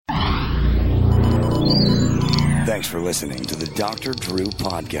Thanks for listening to the Dr. Drew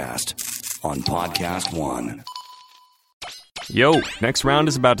Podcast on Podcast One. Yo, next round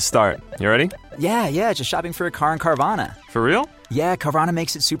is about to start. You ready? Yeah, just shopping for a car in Carvana. For real? Yeah, Carvana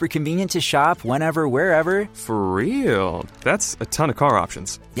makes it super convenient to shop whenever, wherever. For real? That's a ton of car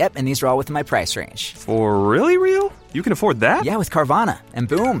options. Yep, and these are all within my price range. For really real? You can afford that? Yeah, with Carvana. And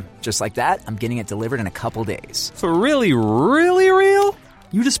boom, just like that, I'm getting it delivered in a couple days. For really real?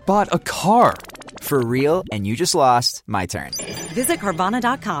 You just bought a car. For real, and you just lost my turn. Visit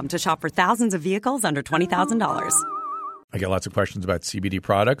Carvana.com to shop for thousands of vehicles under $20,000. I get lots of questions about CBD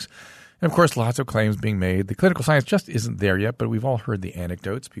products. And, of course, lots of claims being made. The clinical science just isn't there yet, but we've all heard the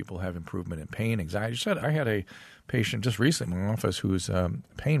anecdotes. People have improvement in pain, anxiety. I had a patient just recently in my office whose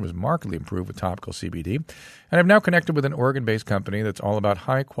pain was markedly improved with topical CBD. And I've now connected with an Oregon-based company that's all about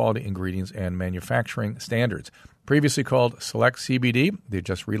high-quality ingredients and manufacturing standards. Previously called Select CBD, they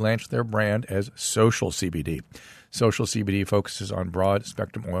just relaunched their brand as Social CBD. Social CBD focuses on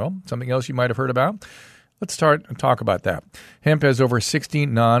broad-spectrum oil, something else you might have heard about. Let's start and talk about that. Hemp has over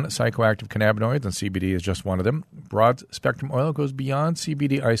 16 non-psychoactive cannabinoids, and CBD is just one of them. Broad-spectrum oil goes beyond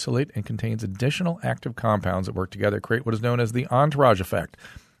CBD isolate and contains additional active compounds that work together to create what is known as the entourage effect,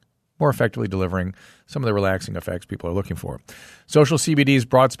 more effectively delivering some of the relaxing effects people are looking for. Social CBD's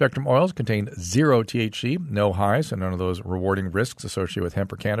broad-spectrum oils contain zero THC, no highs, and none of those rewarding risks associated with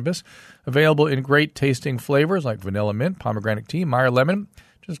hemp or cannabis. Available in great-tasting flavors like vanilla mint, pomegranate tea, Meyer lemon.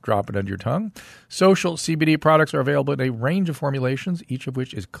 Just drop it under your tongue. Social CBD products are available in a range of formulations, each of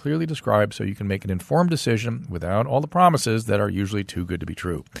which is clearly described so you can make an informed decision without all the promises that are usually too good to be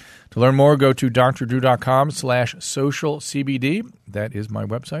true. To learn more, go to drdrew.com/socialcbd. That is my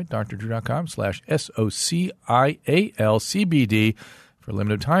website, drdrew.com/SOCIALCBD. For a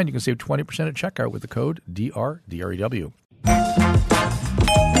limited time, you can save 20% at checkout with the code DRDREW.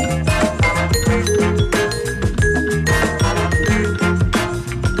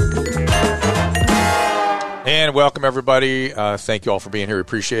 And welcome, everybody. Thank you all for being here. We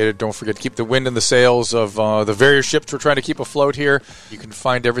appreciate it. Don't forget to keep the wind in the sails of the various ships we're trying to keep afloat here. You can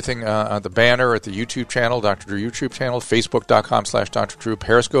find everything on the banner at the YouTube channel, Dr. Drew YouTube channel, Facebook.com/Dr. Drew,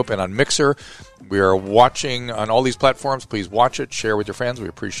 Periscope, and on Mixer. We are watching on all these platforms. Please watch it. Share with your friends. We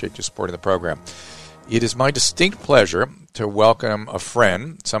appreciate you supporting the program. It is my distinct pleasure to welcome a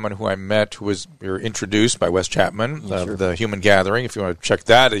friend, someone who I met who was introduced by Wes Chapman, of the Human Gathering. If you want to check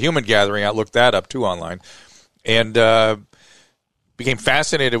that, the Human Gathering, I'll look that up too online. And became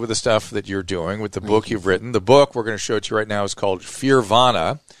fascinated with the stuff that you're doing, with the book you've written. The book we're going to show it to you right now is called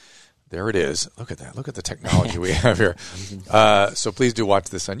Fearvana. There it is. Look at that. Look at the technology we have here. So please do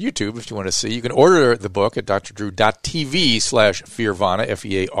watch this on YouTube if you want to see. You can order the book at drdrew.tv/Fearvana,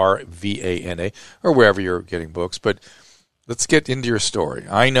 Fearvana, or wherever you're getting books. But let's get into your story.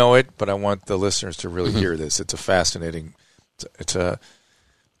 I know it, but I want the listeners to really hear this. It's a fascinating, it's a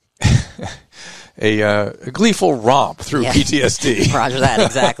gleeful romp through PTSD. Roger that.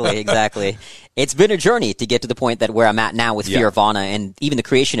 Exactly. It's been a journey to get to the point that where I'm at now with Fearvana and even the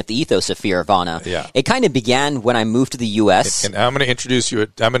creation of the ethos of Fearvana. Yeah. It kind of began when I moved to the U.S. And I'm going to introduce you.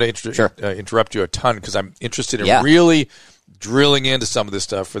 I'm going to interrupt you a ton because I'm interested in really drilling into some of this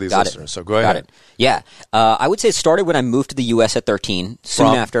stuff for these listeners. So go ahead. Got it. Yeah. I would say it started when I moved to the U.S. at 13,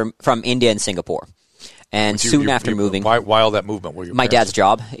 from India and Singapore. And soon after moving, why all that movement? My dad's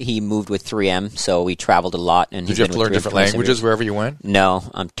job. He moved with 3M, so we traveled a lot. And did you have to learn different languages wherever you went? No,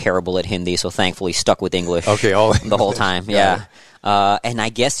 I'm terrible at Hindi, so thankfully stuck with English. Okay, the whole time. Yeah. And I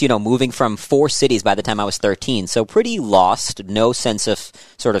guess, moving from 4 cities by the time I was 13, so pretty lost, no sense of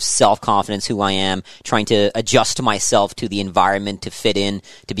sort of self-confidence, who I am, trying to adjust myself to the environment, to fit in,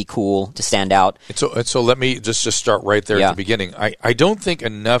 to be cool, to stand out. And so let me just start right there at the beginning. I don't think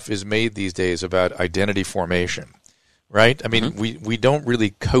enough is made these days about identity formation, right? I mean, we don't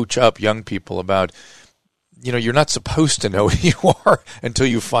really coach up young people about, you're not supposed to know who you are until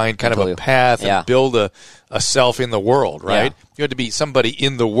you find kind of a path and build a self in the world, right? Yeah. You had to be somebody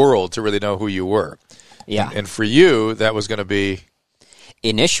in the world to really know who you were. Yeah. And for you, that was going to be...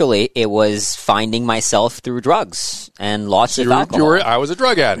 Initially, it was finding myself through drugs and lots of alcohol. I was a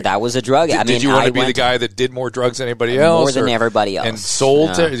drug addict. That was a drug addict. Did you want to be the guy that did more drugs than anybody else? More than everybody else. And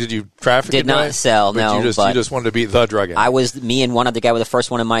sold? Did you traffic? Did not sell, no. You just wanted to be the drug addict. Me and one other guy were the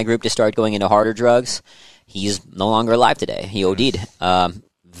first one in my group to start going into harder drugs. He's no longer alive today. He OD'd. I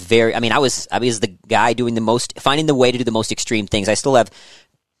was the guy finding the way to do the most extreme things. I still have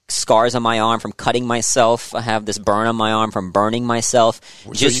scars on my arm from cutting myself. I have this burn on my arm from burning myself.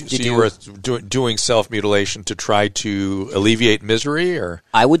 So you were doing self-mutilation to try to alleviate misery, or?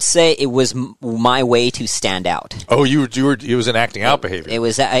 I would say it was my way to stand out. Oh, it was an acting out behavior.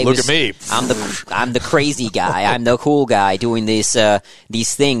 Look at me. I'm the crazy guy. I'm the cool guy doing these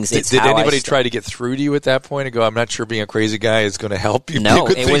things. Did anybody try to get through to you at that point and go, I'm not sure being a crazy guy is going to help you? No,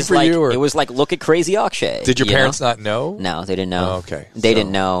 be a good thing for you, or? It was like, look at crazy Akshay. Did your parents not know? No, they didn't know. Oh, okay. They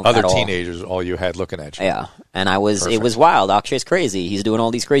didn't know. Other at all. teenagers, all you had looking at you. Yeah. And it was Perfect. wild. Akshay's crazy. He's doing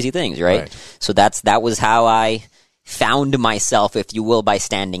all these crazy things, right? So that was how I found myself, if you will, by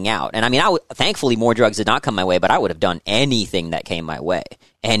standing out. And I mean, thankfully more drugs did not come my way, but I would have done anything that came my way.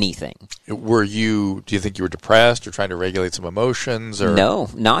 Anything. Do you think you were depressed or trying to regulate some emotions? Or? No,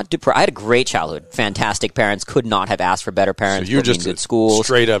 not depressed. I had a great childhood. Fantastic parents. Could not have asked for better parents. So you're put me just in good schools.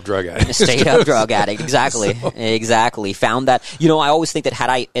 Straight up drug addict. Straight up drug addict. Exactly. Exactly. Found that. I always think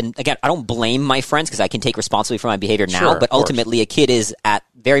that and again, I don't blame my friends because I can take responsibility for my behavior now, Sure, but ultimately a kid is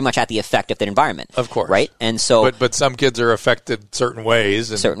very much at the effect of their environment. Of course. Right? And so. But some kids are affected certain ways.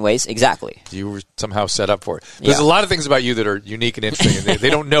 Exactly. You were somehow set up for it. There's a lot of things about you that are unique and interesting, and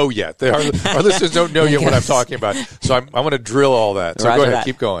they don't know yet. Our listeners don't know yet what I'm talking about. So I'm going to drill all that. So go ahead,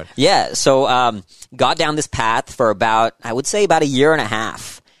 keep going. Yeah, so got down this path for about a year and a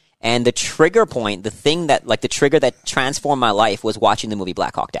half. And the trigger point, the trigger that transformed my life was watching the movie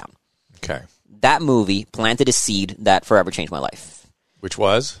Black Hawk Down. Okay. That movie planted a seed that forever changed my life. Which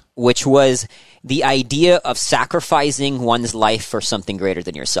was the idea of sacrificing one's life for something greater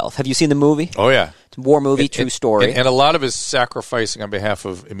than yourself. Have you seen the movie? Oh, yeah. It's a war movie, true story. And a lot of it is sacrificing on behalf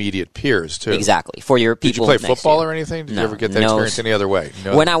of immediate peers, too. Exactly. For your people. Did you play football or anything? Did you ever get that experience any other way?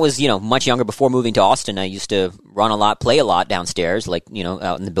 No. When I was, much younger, before moving to Austin, I used to run a lot, play a lot downstairs. Like,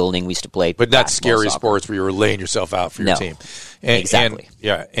 out in the building, we used to play But not scary soccer. sports where you were laying yourself out for your team. Exactly.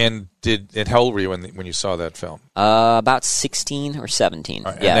 And how old were you when you saw that film? About 16 or 17.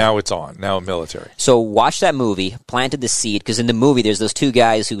 Right, and now it's on. Now military. So watch that movie, planted the seed, because in the movie there's those two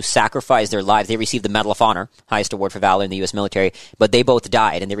guys who sacrificed their lives. They received the Medal of Honor, highest award for valor in the U.S. military, but they both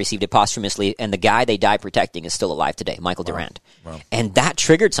died, and they received it posthumously, and the guy they died protecting is still alive today, Michael Durant. Wow. And that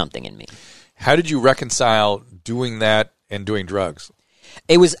triggered something in me. How did you reconcile doing that and doing drugs?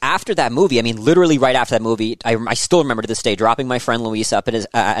 It was after that movie. I mean, literally right after that movie. I still remember to this day dropping my friend Luis up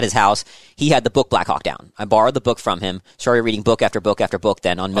at his house. He had the book Black Hawk Down. I borrowed the book from him. Started reading book after book after book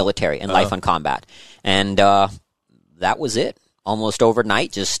then on military and life on combat, and that was it. Almost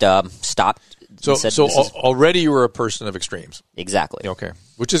overnight, just stopped. So already you were a person of extremes. Exactly. Okay,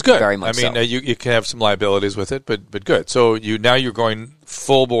 which is good. Very much. I mean, you can have some liabilities with it, but good. So you're going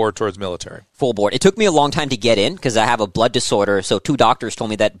full bore towards military. Full board. It took me a long time to get in because I have a blood disorder. So 2 doctors told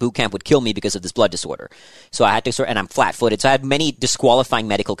me that boot camp would kill me because of this blood disorder. So I had to and I'm flat-footed. So I had many disqualifying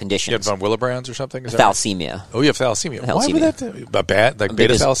medical conditions. You have von Willebrand's or something? Is thalassemia. Right? Oh, you have thalassemia. Why would that? Bad? Like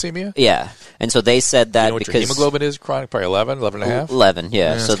beta thalassemia? Yeah. And so they said that you know what because your hemoglobin is chronic, probably 11 and a half? 11,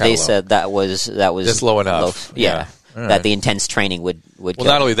 yeah. So they said that was just low enough. Yeah. That right. The intense training would well, kill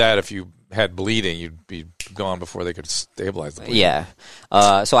not me. only that, if you had bleeding, you'd be gone before they could stabilize the bleeding. Yeah.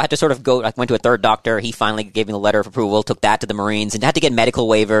 So I had to sort of go. I went to a third doctor. He finally gave me the letter of approval, took that to the Marines, and had to get medical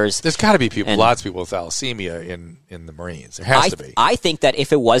waivers. There's got to be lots of people with thalassemia in the Marines. There has to be. I think that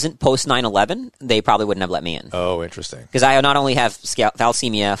if it wasn't post 9/11, they probably wouldn't have let me in. Oh, interesting. Because I not only have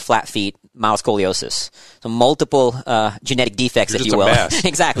thalassemia, flat feet, mild scoliosis, so multiple genetic defects, You're if just you will. A mess.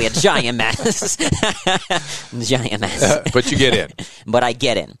 Exactly, a giant mess. Giant mess. But you get in. But I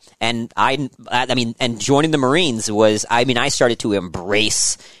get in, and I mean, and joining the Marines was, I started to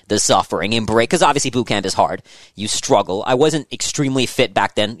embrace the suffering, because obviously boot camp is hard. You struggle. I wasn't extremely fit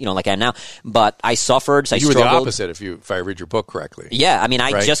back then, like I am now, but I suffered. So you were the opposite, if I read your book correctly. Yeah, I mean,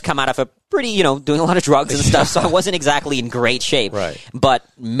 I just come out of a pretty, doing a lot of drugs and stuff, so I wasn't exactly in great shape. Right. But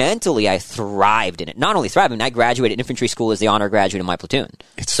mentally, I thrived in it. Not only thrived, I graduated infantry school as the honor graduate in my platoon.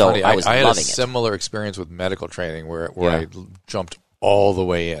 It's so funny. I was I had loving a similar experience with medical training where I jumped all the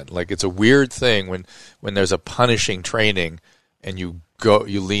way in. Like, it's a weird thing when there's a punishing training and you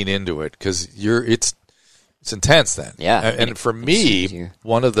lean into it because it's intense then. Yeah. And for me,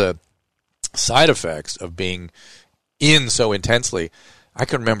 one of the side effects of being in so intensely, I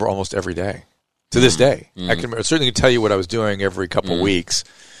can remember almost every day to this day. I can certainly tell you what I was doing every couple of weeks.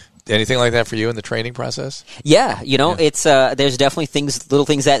 Anything like that for you in the training process? Yeah, it's there's definitely little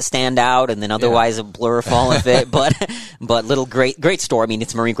things that stand out, and then otherwise a blur fall of it. But little great story. I mean,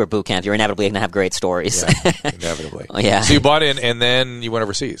 it's Marine Corps boot camp. You're inevitably going to have great stories. Yeah, inevitably. Yeah. So you bought in, and then you went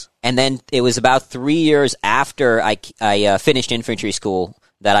overseas. And then it was about 3 years after I finished infantry school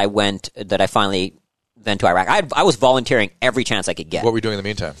that I finally than to Iraq. I was volunteering every chance I could get. What were you doing in the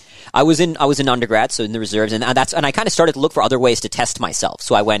meantime? I was in undergrad, so in the reserves, and I kind of started to look for other ways to test myself.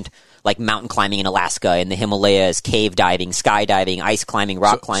 So I went like mountain climbing in Alaska, in the Himalayas, cave diving, skydiving, ice climbing,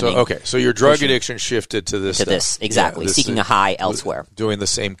 rock climbing. So your drug addiction shifted to this. Exactly. Seeking a high elsewhere. Doing the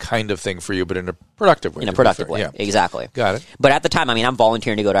same kind of thing for you, but in a productive way. In a productive way, exactly. Got it. But at the time, I'm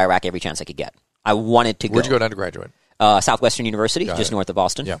volunteering to go to Iraq every chance I could get. I wanted to go. Where'd you go to undergraduate? Southwestern University, just north of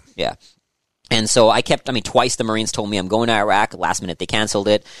Boston. Yeah. And so twice the Marines told me I'm going to Iraq. Last minute, they canceled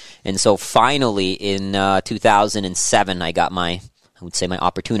it. And so finally, in 2007, I got my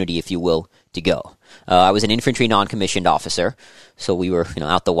opportunity, if you will, to go. I was an infantry non-commissioned officer, so we were,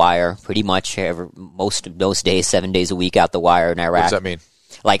 out the wire pretty much most of those days, 7 days a week out the wire in Iraq. What does that mean?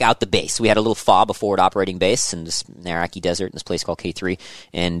 Like out the base. We had a little FOB, a forward operating base, in the Iraqi desert, in this place called K3,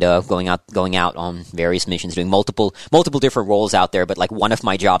 and going out on various missions, doing multiple different roles out there. But like one of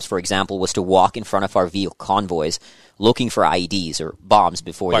my jobs, for example, was to walk in front of our vehicle convoys, looking for IEDs or bombs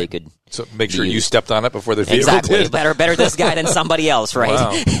before they could. So make sure you stepped on it before the vehicle did. Better this guy than somebody else,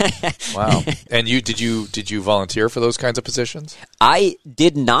 right? Wow. And did you volunteer for those kinds of positions? I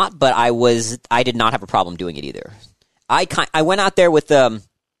did not, but I did not have a problem doing it either. I went out there with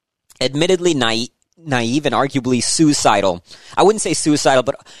admittedly naive and arguably suicidal. I wouldn't say suicidal,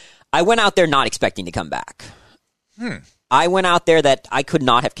 but I went out there not expecting to come back. I went out there that I could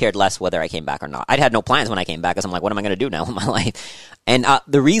not have cared less whether I came back or not. I'd had no plans when I came back because I'm like, what am I going to do now with my life? And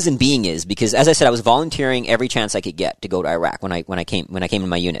the reason being is because, as I said, I was volunteering every chance I could get to go to Iraq when I came in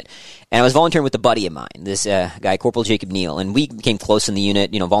my unit, and I was volunteering with a buddy of mine, this guy Corporal Jacob Neal, and we became close in the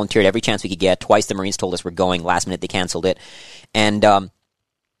unit. Volunteered every chance we could get. Twice the Marines told us we're going. Last minute they canceled it, and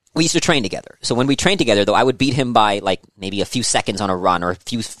we used to train together. So when we trained together, though, I would beat him by like maybe a few seconds on a run or a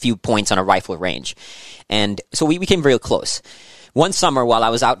few points on a rifle range. And so we became very close. One summer while I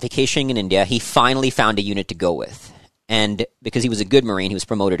was out vacationing in India, he finally found a unit to go with. And because he was a good Marine, he was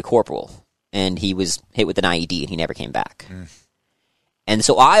promoted to corporal. And he was hit with an IED and he never came back. And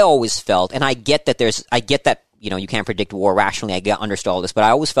so I always felt, and I get that you can't predict war rationally. I understood all this, but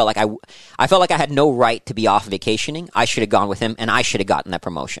I always felt like I felt like I had no right to be off vacationing. I should have gone with him, and I should have gotten that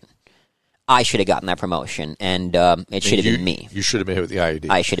promotion. And it should have been me. You should have been hit with the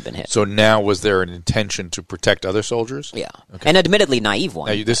IED. I should have been hit. So now, was there an intention to protect other soldiers? Yeah, okay. And admittedly naive one.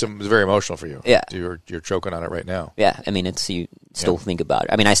 Now, this is very emotional for you. Yeah, you're choking on it right now. Yeah, I mean, you still think about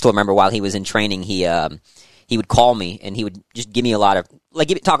it. I mean, I still remember while he was in training, he would call me and he would just give me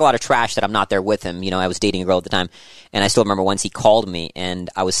talk a lot of trash that I'm not there with him. I was dating a girl at the time, and I still remember once he called me and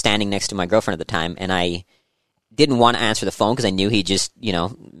I was standing next to my girlfriend at the time, and I didn't want to answer the phone because I knew he'd just mess with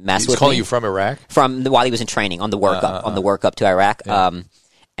me. He was calling you from Iraq? While he was in training on the work up to Iraq. Yeah.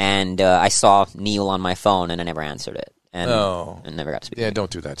 And I saw Neil on my phone and I never answered it. And never got to speak to him. Don't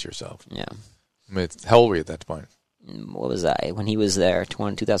do that to yourself. Yeah. I mean, how old were you at that point? What was I? When he was there,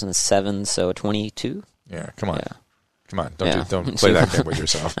 2007, so 22? Yeah, come on. Yeah. Come on, don't play that game with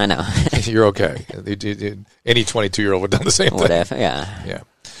yourself. I know. You're okay. Any 22-year-old would have done the same thing. Whatever, yeah.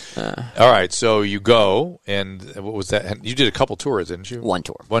 All right, so you go, and what was that? You did a couple tours, didn't you? One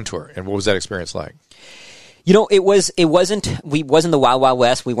tour. And what was that experience like? It wasn't the Wild Wild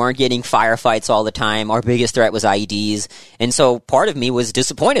West. We weren't getting firefights all the time. Our biggest threat was IEDs. And so part of me was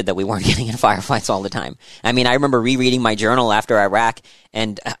disappointed that we weren't getting in firefights all the time. I mean, I remember rereading my journal after Iraq,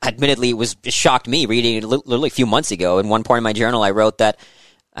 and admittedly, it shocked me reading it literally a few months ago. In one part of my journal, I wrote that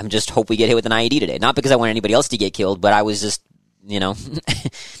I'm just hope we get hit with an IED today. Not because I want anybody else to get killed, but I was just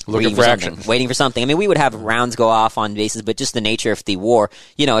looking for action, waiting for something. I mean, we would have rounds go off on bases, but just the nature of the war,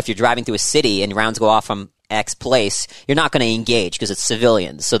 if you're driving through a city and rounds go off from X place, you're not going to engage because it's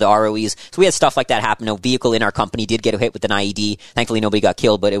civilians. So the ROEs, so we had stuff like that happen. A vehicle in our company did get hit with an IED. Thankfully, nobody got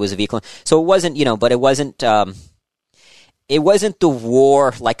killed, but it was a vehicle. So it wasn't, but it wasn't the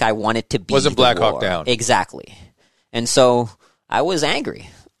war like I wanted to be. Wasn't Black Hawk Down. Exactly. And so I was angry.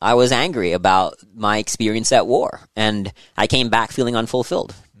 I was angry about my experience at war, and I came back feeling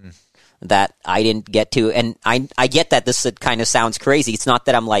unfulfilled. That I didn't get to, and I get that this kind of sounds crazy. It's not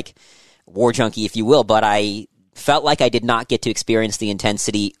that I'm like war junkie, if you will, but I felt like I did not get to experience the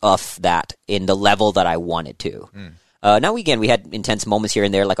intensity of that in the level that I wanted to. Now, again, we had intense moments here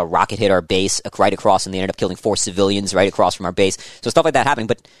and there, like a rocket hit our base right across, and they ended up killing 4 civilians right across from our base. So stuff like that happening,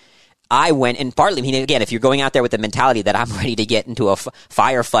 but I went, and partly, again, if you're going out there with the mentality that I'm ready to get into a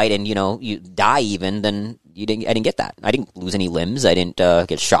firefight and, you die even, then I didn't get that. I didn't lose any limbs. I didn't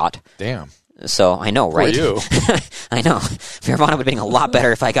get shot. Damn. So I know, right? you. I know. Nirvana would have been a lot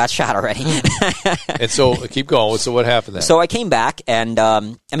better if I got shot already. And so keep going. So what happened then? So I came back, and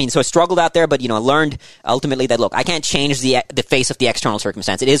so I struggled out there, but I learned ultimately that look, I can't change the face of the external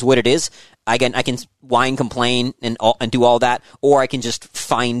circumstance. It is what it is. I can whine, complain, and do all that, or I can just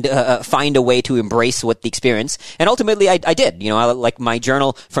find a way to embrace what the experience. And ultimately, I did. Like my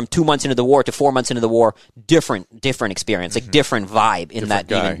journal from 2 months into the war to 4 months into the war, different experience, like different vibe in different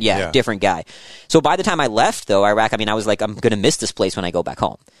that. Guy. Different guy. So by the time I left, though, Iraq, I was like, I'm going to miss this place when I go back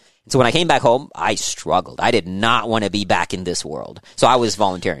home. So when I came back home, I struggled. I did not want to be back in this world. So I was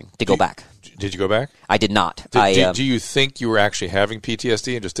volunteering to go back. Did you go back? I did not. Do you think you were actually having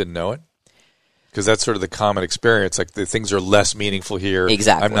PTSD and just didn't know it? Because that's sort of the common experience. Like, the things are less meaningful here.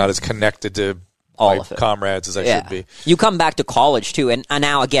 Exactly. I'm not as connected to all my comrades as I should be. You come back to college, too. And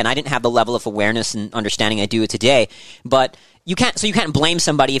now, again, I didn't have the level of awareness and understanding I do today. But you can't blame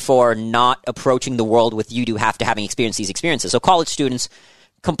somebody for not approaching the world with you having experienced these experiences. So college students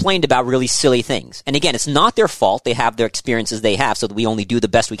complained about really silly things. And again, it's not their fault. They have their experiences they have, so that we only do the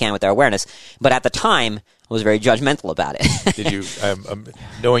best we can with our awareness. But at the time, I was very judgmental about it. Did you,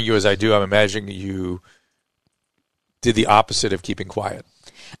 knowing you as I do, I'm imagining you did the opposite of keeping quiet.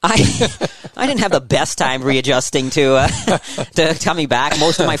 I didn't have the best time readjusting to coming back.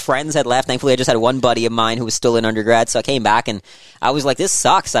 Most of my friends had left. Thankfully, I just had one buddy of mine who was still in undergrad, so I came back, and I was like, this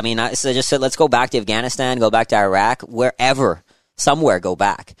sucks. I just said, let's go back to Afghanistan, go back to Iraq, wherever. Somewhere go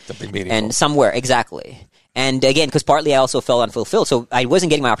back. Something meaningful. And somewhere, exactly. And again, because partly I also felt unfulfilled, so I wasn't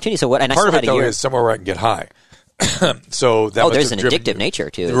getting my opportunity. So what? And part I of it, though, is somewhere where I can get high. So that must there's have an addictive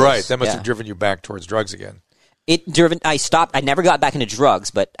nature to it. Right. That must have driven you back towards drugs again. I stopped. I never got back into drugs,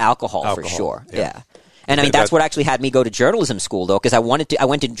 but alcohol. For sure. Yeah. And that's what actually had me go to journalism school, though, because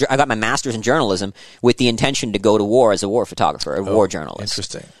I got my master's in journalism with the intention to go to war as a war photographer, a war journalist.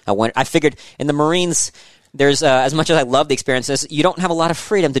 Interesting. I figured in the Marines, there's as much as I love the experiences, you don't have a lot of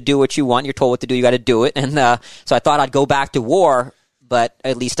freedom to do what you want. You're told what to do. You got to do it. And so I thought I'd go back to war, but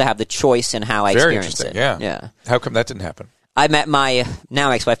at least I have the choice in how I experience it. Very interesting. Yeah. How come that didn't happen? I met my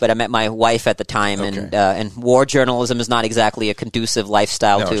now ex-wife, but I met my wife at the time, and war journalism is not exactly a conducive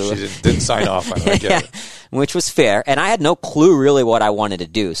lifestyle. No, she didn't sign off on it. I get it. Which was fair, and I had no clue really what I wanted to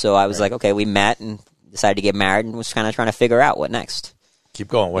do. So I was like, okay, we met and decided to get married, and was kind of trying to figure out what next. Keep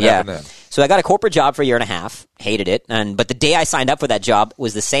going. What happened then? So I got a corporate job for a year and a half. Hated it. But the day I signed up for that job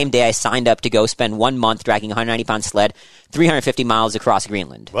was the same day I signed up to go spend 1 month dragging a 190-pound sled 350 miles across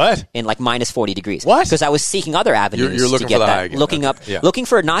Greenland. What? In like minus 40 degrees. What? Because I was seeking other avenues You're looking to get for the that. high again. Looking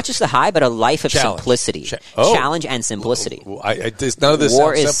for not just the high, but a life of simplicity. Challenge and simplicity. None of this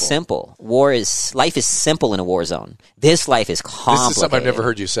war sounds is simple. Life is simple in a war zone. This life is complicated. This is something I've never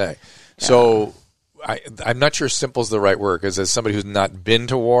heard you say. Yeah. So I'm not sure simple is the right word, because as somebody who's not been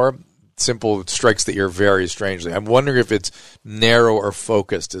to war, simple strikes the ear very strangely. I'm wondering if it's narrow or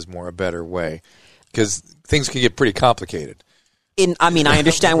focused is more a better way, because things can get pretty complicated. I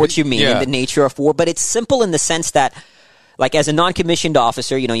understand what you mean in the nature of war, but it's simple in the sense that, like, as a non-commissioned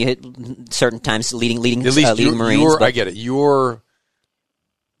officer, you hit certain times leading Marines. I get it.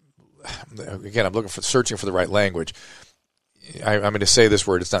 Again, I'm searching for the right language. I'm going to say this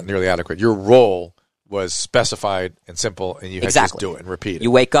word. It's not nearly adequate. Your role was specified and simple, and you had to just do it and repeat it. You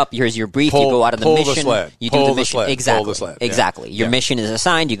wake up, here's your brief, you go out on the mission. Pull the sled. You do the mission. Sled. Exactly. Pull the sled. Exactly. Your mission is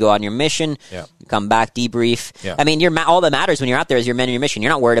assigned, you go on your mission, you come back, debrief. Yeah. All that matters when you're out there is your men and your mission. You're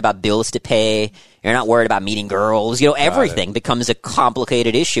not worried about bills to pay. You're not worried about meeting girls. Everything becomes a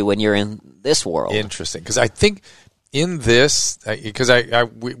complicated issue when you're in this world. Interesting. Because I think in this,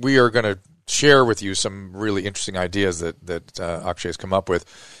 we are going to share with you some really interesting ideas that Akshay has come up with.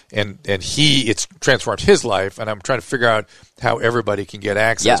 And it's transformed his life, and I'm trying to figure out how everybody can get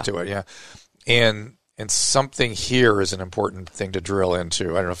access to it. Yeah, and something here is an important thing to drill into.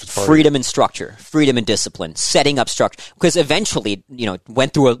 I don't know if it's freedom and structure, freedom and discipline, setting up structure. Because eventually,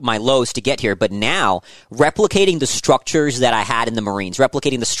 went through my lows to get here, but now replicating the structures that I had in the Marines,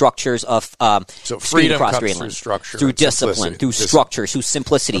 replicating the structures of so freedom across comes Greenland, through structure, through discipline, through structure, through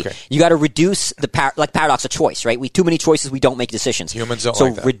simplicity. Okay. You got to reduce the paradox of choice. Right? Too many choices, we don't make decisions. Humans don't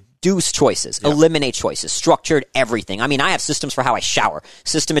like that. Reduce choices, eliminate choices, structured everything. I have systems for how I shower,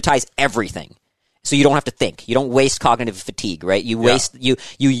 systematize everything. So you don't have to think. You don't waste cognitive fatigue, right? You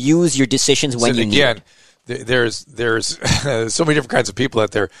use your decisions when you need. there's so many different kinds of people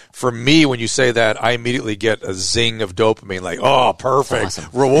out there. For me, when you say that, I immediately get a zing of dopamine, like, oh, perfect, awesome.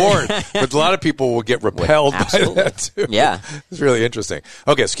 Reward. But a lot of people will get repelled by that too. Yeah. It's really interesting.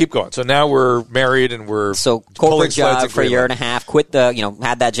 Okay, so keep going. So now we're married and we're corporate job for a year and a half. Quit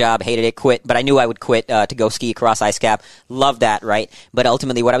had that job, hated it, quit. But I knew I would quit to go ski across ice cap. Loved that, right? But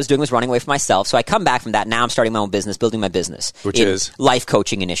ultimately, what I was doing was running away from myself. So I come back from that. Now I'm starting my own business, building my business, which is life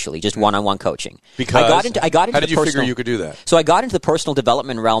coaching initially, just one-on-one coaching. Because I got into how did you figure you could do that? So I got into the personal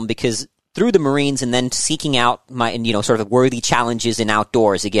development realm because through the Marines and then seeking out my, sort of worthy challenges in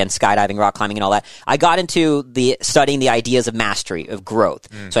outdoors, again, skydiving, rock climbing, and all that, I got into studying the ideas of mastery, of growth.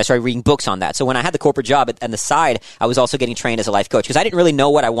 So I started reading books on that. So when I had the corporate job on the side, I was also getting trained as a life coach because I didn't really know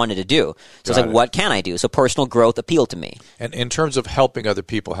what I wanted to do. So I was like, what can I do? So personal growth appealed to me. And in terms of helping other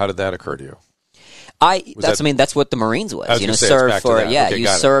people, how did that occur to you? That's what the Marines was.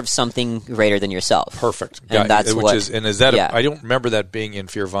 Serve something greater than yourself. Perfect. And that's I don't remember that being in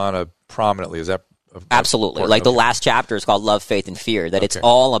Fearvana prominently. Is that absolutely? Like the last chapter is called Love, Faith, and Fear. That it's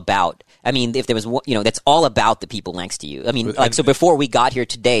all about. I mean, if there was, that's all about the people next to you. I mean, so before we got here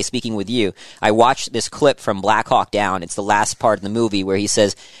today, speaking with you, I watched this clip from Black Hawk Down. It's the last part of the movie where he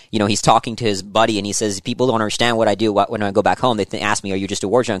says, he's talking to his buddy and he says, people don't understand what I do when I go back home. They ask me, are you just a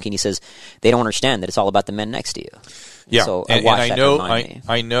war junkie? And he says, they don't understand that it's all about the men next to you. Yeah. So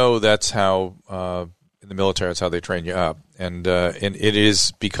I know that's how, in the military, that's how they train you up. And it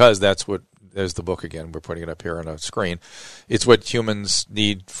is because that's what, there's the book again. We're putting it up here on a screen. It's what humans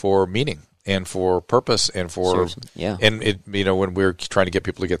need for meaning and for purpose and for and it when we're trying to get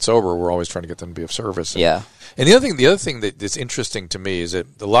people to get sober, we're always trying to get them to be of service. And the other thing that's interesting to me is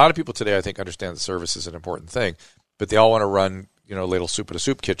that a lot of people today I think understand that service is an important thing, but they all want to run ladle soup at a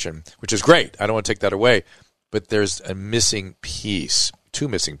soup kitchen, which is great. I don't want to take that away, but there's a missing piece, two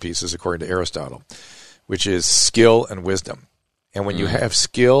missing pieces according to Aristotle, which is skill and wisdom. And when you have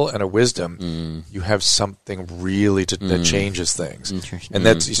skill and a wisdom, you have something really that changes things. And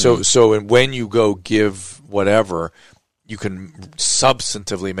that's so. And when you go give whatever, you can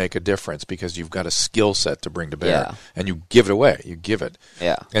substantively make a difference because you've got a skill set to bring to bear, and you give it away. You give it,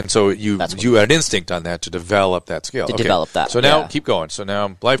 And so you had an instinct on that to develop that skill. Develop that. So now keep going. So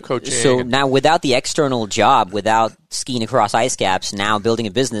now life coaching. So now without the external job, without skiing across ice caps, now building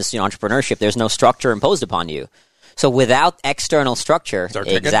a business, entrepreneurship, there's no structure imposed upon you. So without external structure,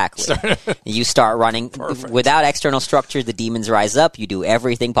 you start running. Perfect. Without external structure, the demons rise up. You do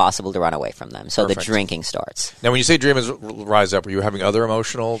everything possible to run away from them. So the drinking starts. Now, when you say demons rise up, are you having other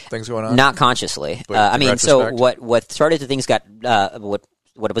emotional things going on? Not consciously. So what started to things got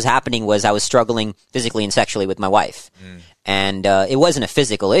what was happening was I was struggling physically and sexually with my wife, and it wasn't a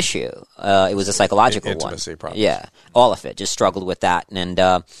physical issue. It was a psychological intimacy problem. Yeah, all of it. Just struggled with that,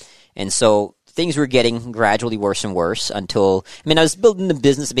 and so. Things were getting gradually worse and worse until, I was building the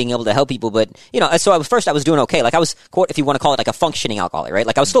business of being able to help people, but, so I was doing okay. Like I was, if you want to call it like a functioning alcoholic, right?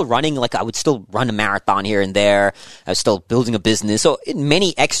 Like I was still running, like I would still run a marathon here and there. I was still building a business. So in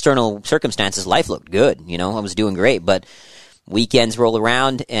many external circumstances, life looked good. I was doing great, but weekends roll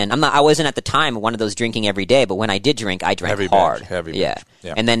around and I wasn't at the time one of those drinking every day, but when I did drink, I drank hard. Heavy.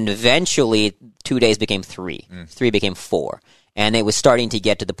 And then eventually 2 days became 3. 3 became 4. And it was starting to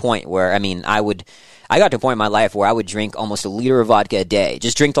get to the point where, I got to a point in my life where I would drink almost a liter of vodka a day.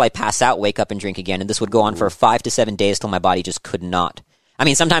 Just drink till I pass out, wake up and drink again. And this would go on for 5 to 7 days till my body just could not.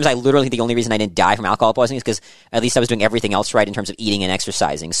 Sometimes the only reason I didn't die from alcohol poisoning is because at least I was doing everything else right in terms of eating and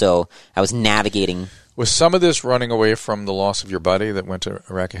exercising. So I was navigating. Was some of this running away from the loss of your buddy that went to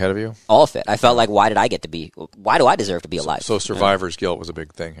Iraq ahead of you? All of it. I felt like, why do I deserve to be alive? So survivor's guilt was a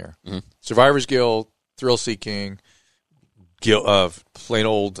big thing here. Mm-hmm. Survivor's guilt, thrill-seeking, guilt of plain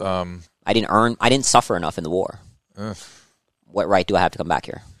old. I didn't suffer enough in the war. What right do I have to come back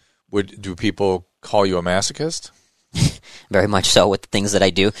here? Do people call you a masochist? Very much so with the things that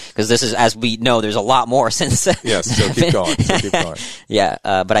I do, because this is, as we know, there's a lot more since. Yes, so keep going. Yeah,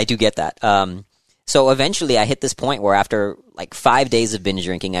 but I do get that. So eventually, I hit this point where after like 5 days of binge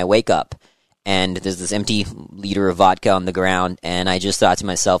drinking, I wake up and there's this empty liter of vodka on the ground, and I just thought to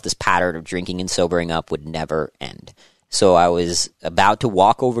myself, this pattern of drinking and sobering up would never end. So I was about to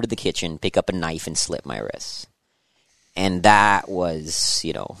walk over to the kitchen, pick up a knife, and slit my wrists. And that was,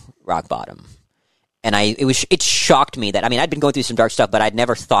 rock bottom. And it shocked me that, I'd been going through some dark stuff, but I'd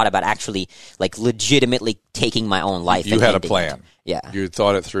never thought about actually, like, legitimately taking my own life. You had a plan. Yeah. You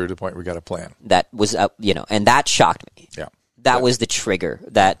thought it through to the point where we got a plan. That was, and that shocked me. Yeah. That was the trigger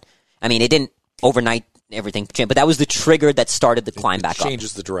that, it didn't overnight everything change, but that was the trigger that started the climb back up. It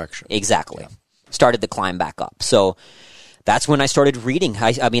changes the direction. Exactly. Yeah. Started the climb back up. So that's when I started reading.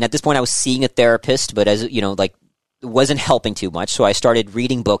 I mean, at this point, I was seeing a therapist, but as you know, like, it wasn't helping too much. So I started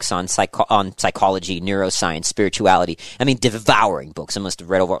reading books on psychology, neuroscience, spirituality. I mean, devouring books. I must have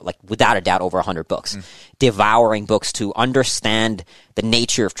read without a doubt, over 100 books. Devouring books to understand the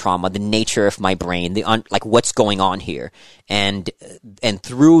nature of trauma, the nature of my brain, what's going on here. And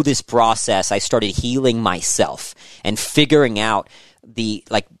through this process, I started healing myself and figuring out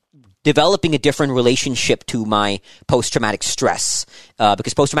developing a different relationship to my post-traumatic stress,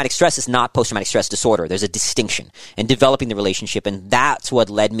 because post-traumatic stress is not post-traumatic stress disorder. There's a distinction, and developing the relationship, and that's what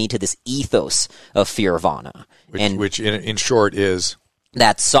led me to this ethos of Fearvana. Which in short is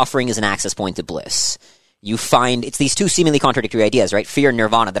that suffering is an access point to bliss. You find it's these two seemingly contradictory ideas, right? Fear and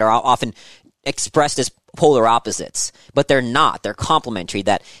nirvana that are often expressed as polar opposites, but they're not. They're complementary,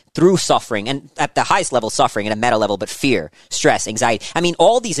 that through suffering, and at the highest level suffering, at a meta level, but fear, stress, anxiety. I mean,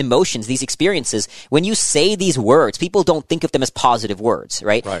 all these emotions, these experiences, when you say these words, people don't think of them as positive words,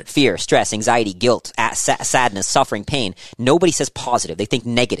 right? Fear, stress, anxiety, guilt, sadness, suffering, pain. Nobody says positive. They think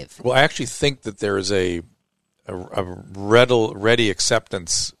negative. Well, I actually think that there is a ready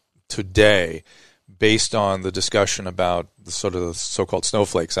acceptance today based on the discussion about the sort of so-called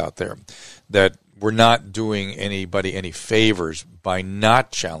snowflakes out there, that we're not doing anybody any favors by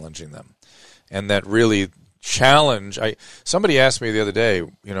not challenging them. And that really somebody asked me the other day,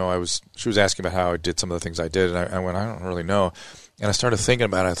 she was asking about how I did some of the things I did, and I went, I don't really know. And I started thinking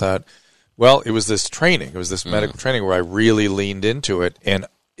about it. I thought, well, it was this training. It was this medical training where I really leaned into it, and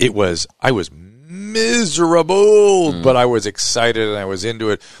I was miserable, but I was excited and I was into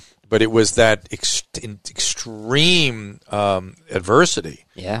it. But it was that extreme adversity,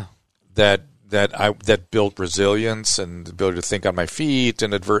 that built resilience and the ability to think on my feet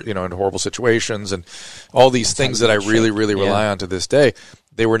and in horrible situations and all these things that I really rely on to this day.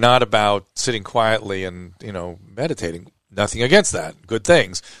 They were not about sitting quietly and meditating. Nothing against that, good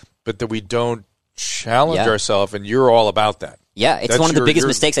things, but that we don't challenge ourselves. And you're all about that. Yeah, it's one of the biggest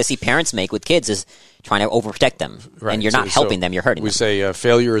mistakes I see parents make with kids is trying to overprotect them, and you're not helping them; you're hurting them. We say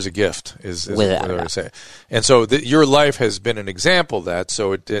failure is a gift, is Without what I say. And so your life has been an example of that.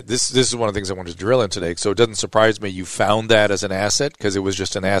 So this is one of the things I wanted to drill in today. So it doesn't surprise me you found that as an asset, because it was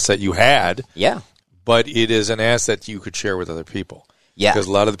just an asset you had. Yeah, but it is an asset you could share with other people. Yeah, because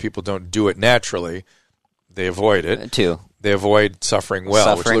a lot of the people don't do it naturally; they avoid it too. They avoid suffering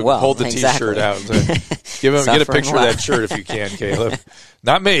well. Hold the T-shirt out. Get a picture of that shirt if you can, Caleb.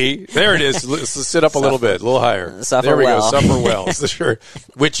 Not me. There it is. Let's sit up a little bit, a little higher. There we go. Suffer well. It's the shirt,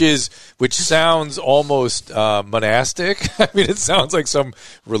 which sounds almost monastic. I mean, it sounds like some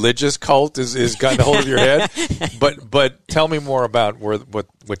religious cult is gotten a hold of your head. But tell me more about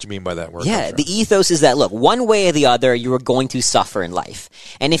what you mean by that word. Yeah, the ethos is that, look, one way or the other, you are going to suffer in life.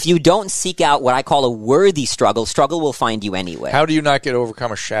 And if you don't seek out what I call a worthy struggle will find you anyway. How do you not get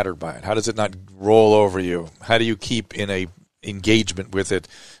overcome or shattered by it? How does it not roll over you? How do you keep in a engagement with it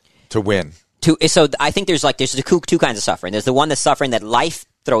to win? So I think there's two kinds of suffering. There's the one that's suffering that life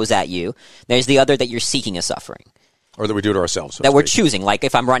throws at you. There's the other that you're seeking a suffering. Or that we do to ourselves. That we're choosing. Like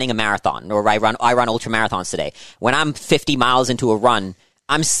if I'm running a marathon, or I run ultra marathons today. When I'm 50 miles into a run,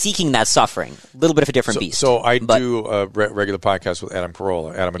 I'm seeking that suffering. A little bit of a different beast. So I do a regular podcast with Adam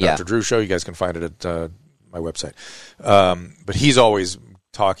Carolla, Adam and Dr. Drew Show. You guys can find it at my website. But he's always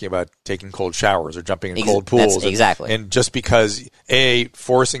talking about taking cold showers or jumping in cold pools. Exactly. And just because, A,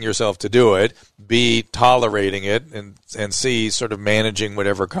 forcing yourself to do it, B, tolerating it, and C, sort of managing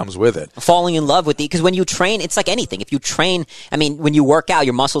whatever comes with it. Falling in love with because when you train, it's like anything. If you train, when you work out,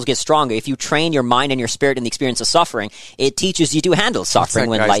 your muscles get stronger. If you train your mind and your spirit in the experience of suffering, it teaches you to handle suffering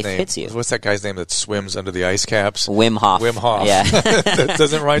when life hits you. What's that guy's name that swims under the ice caps? Wim Hof. Yeah. That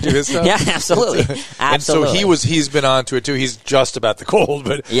doesn't remind you of his stuff? Yeah, absolutely. And so he's been on to it too. He's just about the cold,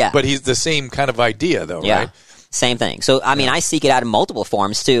 but he's the same kind of idea though, right? Same thing. So, I seek it out in multiple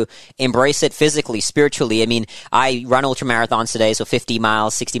forms to embrace it physically, spiritually. I run ultra marathons today, so 50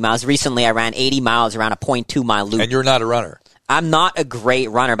 miles, 60 miles. Recently, I ran 80 miles around a 0.2 mile loop. And you're not a runner. I'm not a great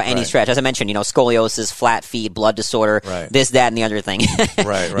runner by any stretch. As I mentioned, scoliosis, flat feet, blood disorder, this, that, and the other thing.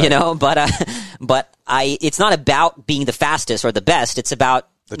 But it's not about being the fastest or the best. It's about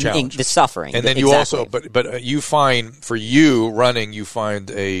the challenge, the suffering. And then you also, but you find, for you, running, you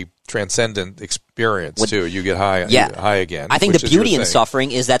find a transcendent experience experience too. You get high again. I think the beauty in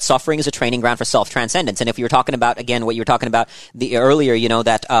suffering is that suffering is a training ground for self-transcendence. And if you were talking about, again, what you were talking about earlier,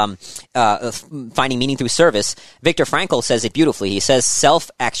 that finding meaning through service, Viktor Frankl says it beautifully. He says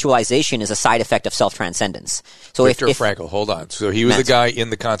self-actualization is a side effect of self-transcendence. So Viktor Frankl, hold on. So he was the guy in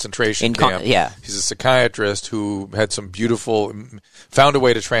the concentration camp. He's a psychiatrist who had some found a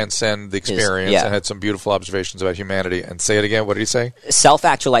way to transcend the experience and had some beautiful observations about humanity. And say it again. What did he say?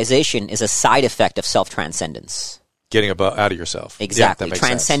 Self-actualization is a side effect of self-transcendence. Getting out of yourself. Exactly. Yeah,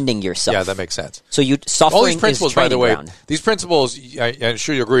 transcending yourself. Yeah, that makes sense. So suffering all these principles, is training by the way, ground. These principles, I'm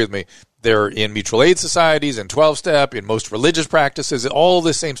sure you agree with me, they're in mutual aid societies, in 12-step, in most religious practices. All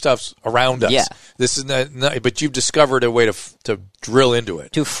the same stuff's around us. Yeah. This is not, but you've discovered a way to drill into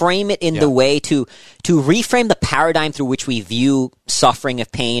it. To frame it in the way to reframe the paradigm through which we view suffering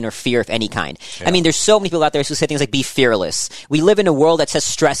of pain or fear of any kind. Yeah. I mean, there's so many people out there who say things like, be fearless. We live in a world that says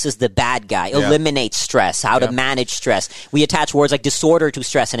stress is the bad guy. Eliminate stress. How to manage stress. We attach words like disorder to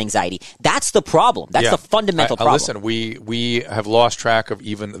stress and anxiety. That's the problem. That's the fundamental problem. Listen, we have lost track of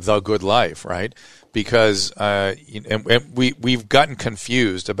even the good life, right? Because we've gotten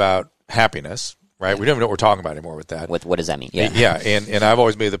confused about happiness, right? We don't even know what we're talking about anymore with that. What does that mean? Yeah, and I've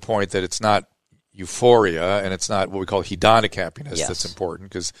always made the point that it's not euphoria and it's not what we call hedonic happiness that's important,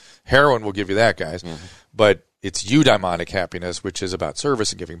 because heroin will give you that, guys. Mm-hmm. But it's eudaimonic happiness, which is about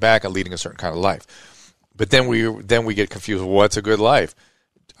service and giving back and leading a certain kind of life. But then we get confused. What's a good life?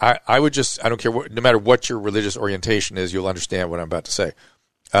 I don't care no matter what your religious orientation is, you'll understand what I'm about to say.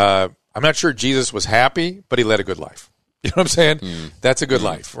 I'm not sure Jesus was happy, but he led a good life. You know what I'm saying? That's a good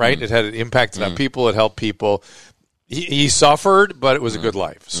life, right? It had an impact on people. It helped people. He suffered, but it was a good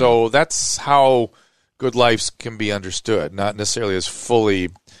life. So that's how good lives can be understood, not necessarily as fully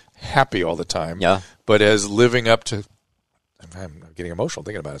happy all the time, but as living up to – I'm getting emotional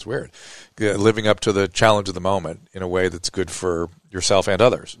thinking about it. It's weird. Living up to the challenge of the moment in a way that's good for yourself and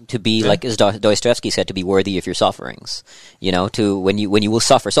others. To be, like as Dostoevsky said, to be worthy of your sufferings. To when you will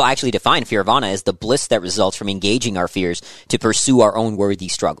suffer. So I actually define Fearvana as the bliss that results from engaging our fears to pursue our own worthy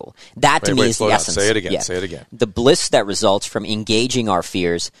struggle. That to me is the essence. Say it again. Say it again. The bliss that results from engaging our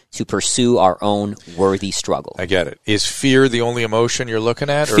fears to pursue our own worthy struggle. I get it. Is fear the only emotion you're looking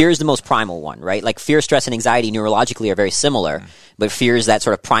at? Fear is the most primal one, right? Like fear, stress, and anxiety neurologically are very similar, but fear is that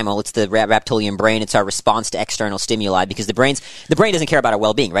sort of primal. It's the reptilian brain. It's our response to external stimuli, because the brain doesn't care about our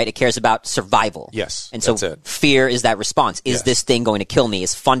well-being, right? It cares about survival. Yes, and so fear is that response. Is this thing going to kill me?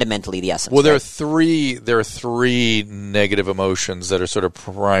 Is fundamentally the essence. Well, there are three negative emotions that are sort of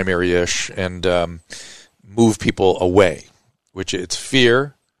primary-ish and move people away, which it's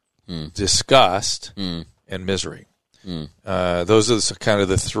fear, disgust, and misery. Those are kind of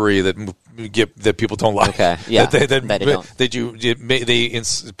the three that people don't like. Okay, yeah, they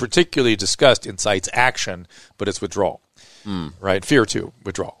particularly disgust incites action, but it's withdrawal. Right? Fear too,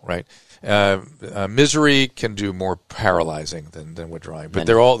 withdrawal, right? Misery can do more paralyzing than withdrawing. But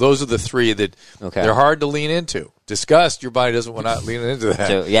those are the three that they're hard to lean into. Disgust, your body doesn't want to lean into that.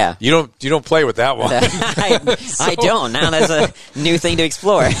 So, yeah. You don't play with that one. I don't. Now that's a new thing to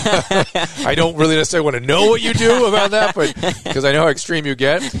explore. I don't really necessarily want to know what you do about that, but because I know how extreme you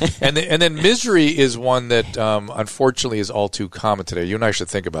get. And then misery is one that unfortunately is all too common today. You and I should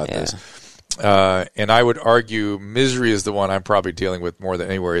think about this. And I would argue misery is the one I'm probably dealing with more than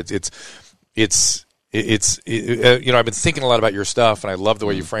anywhere. It's I've been thinking a lot about your stuff, and I love the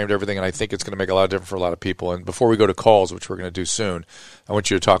way you framed everything, and I think it's going to make a lot of difference for a lot of people. And before we go to calls, which we're going to do soon, I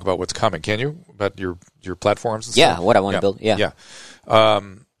want you to talk about what's coming. Can you? About your platforms and stuff? What I want to build. Yeah.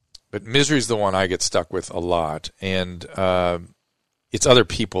 But misery is the one I get stuck with a lot, and it's other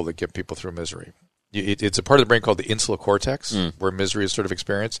people that get people through misery. It's a part of the brain called the insular cortex, where misery is sort of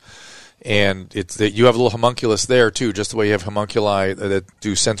experienced. And it's that you have a little homunculus there too, just the way you have homunculi that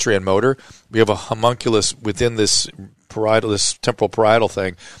do sensory and motor. We have a homunculus within this temporal parietal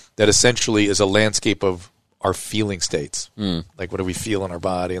thing that essentially is a landscape of our feeling states. Like what do we feel in our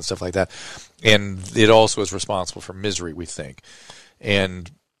body and stuff like that. And it also is responsible for misery, we think.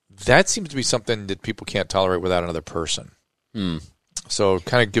 And that seems to be something that people can't tolerate without another person. So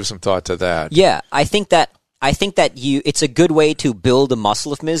kind of give some thought to that. Yeah, I think that it's a good way to build a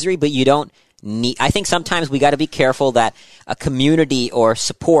muscle of misery, but you don't need. I think sometimes we got to be careful that a community or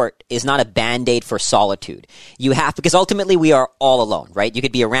support is not a band-aid for solitude. Because ultimately we are all alone, right? You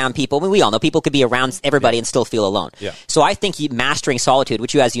could be around people. I mean, we all know people could be around everybody and still feel alone. Yeah. So I think mastering solitude,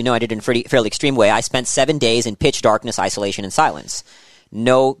 which as you know, I did in a fairly extreme way. I spent 7 days in pitch darkness, isolation, and silence.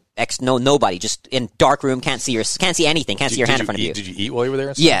 Nobody, just in dark room, can't see anything, can't see your hand in front of you. Did you eat while you were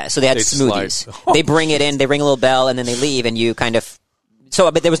there? Yeah, so they had smoothies. They bring it in, they ring a little bell, and then they leave, and you kind of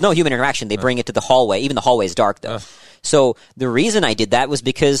But there was no human interaction. They bring it to the hallway. Even the hallway is dark, though. So the reason I did that was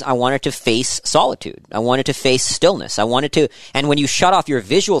because I wanted to face solitude. I wanted to face stillness. And when you shut off your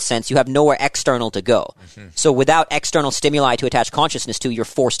visual sense, you have nowhere external to go. So without external stimuli to attach consciousness to, you're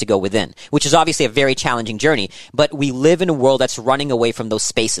forced to go within, which is obviously a very challenging journey. But we live in a world that's running away from those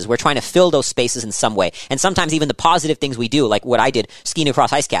spaces. We're trying to fill those spaces in some way. And sometimes even the positive things we do, like what I did, skiing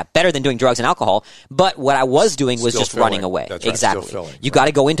across ice cap, better than doing drugs and alcohol. But what I was doing was Still just filling. running away. That's right, exactly. still filling. You got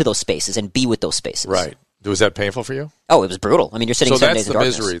to go into those spaces and be with those spaces. Right. Was that painful for you? Oh, it was brutal. I mean, you're sitting 7 days in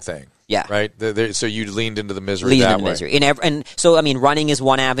darkness. So that's the misery thing. Yeah. Right? So you leaned into the misery that way. Misery. And so, I mean, running is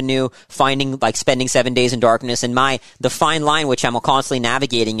one avenue, spending 7 days in darkness. And the fine line, which I'm constantly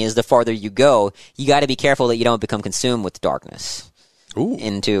navigating, is the farther you go, you got to be careful that you don't become consumed with darkness. Ooh.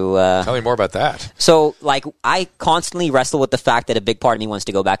 Tell me more about that. So, I constantly wrestle with the fact that a big part of me wants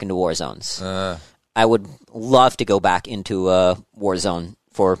to go back into war zones. I would love to go back into a war zone.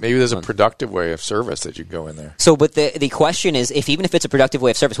 Maybe there's a productive way of service that you go in there. So, but the question is, even if it's a productive way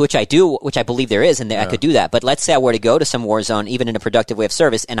of service, which I believe there is, and I could do that, but let's say I were to go to some war zone, even in a productive way of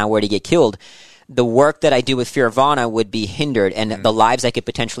service, and I were to get killed, the work that I do with Fearvana would be hindered, and the lives I could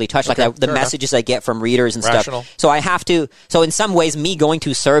potentially touch, the messages I get from readers and Rational. stuff. So in some ways, me going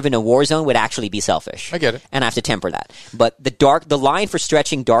to serve in a war zone would actually be selfish. I get it. And I have to temper that. But the line for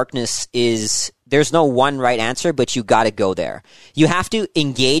stretching darkness is, there's no one right answer, but you got to go there. You have to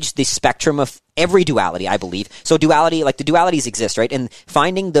engage the spectrum of every duality, I believe. So duality, the dualities exist, right? And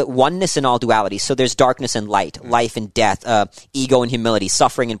finding the oneness in all dualities. So there's darkness and light, life and death, ego and humility,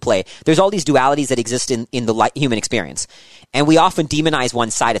 suffering and play. There's all these dualities that exist in the human experience. And we often demonize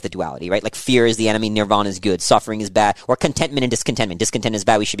one side of the duality, right? Like fear is the enemy, nirvana is good, suffering is bad, or contentment and discontentment. Discontent is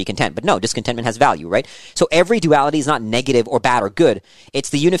bad, we should be content. But no, discontentment has value, right? So every duality is not negative or bad or good. It's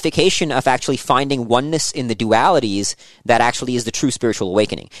the unification of actually finding oneness in the dualities that actually is the true spiritual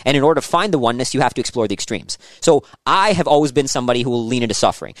awakening. And in order to find the oneness, you have to explore the extremes. So I have always been somebody who will lean into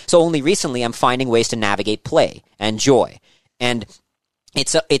suffering. So only recently I'm finding ways to navigate play and joy. And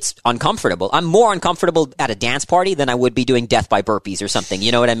it's uncomfortable. I'm more uncomfortable at a dance party than I would be doing death by burpees or something.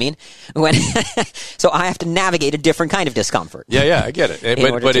 You know what I mean? So I have to navigate a different kind of discomfort. Yeah, I get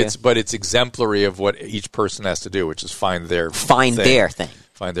it. But it's exemplary of what each person has to do, which is find their thing.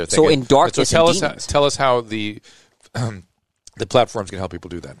 So in darkness, tell us how the platforms can help people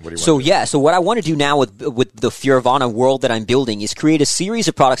do that. What do you want to do? So what I want to do now with the Fearvana world that I'm building is create a series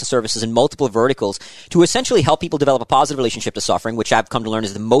of products and services in multiple verticals to essentially help people develop a positive relationship to suffering, which I've come to learn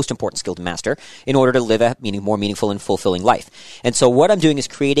is the most important skill to master in order to live a more meaningful and fulfilling life. And so what I'm doing is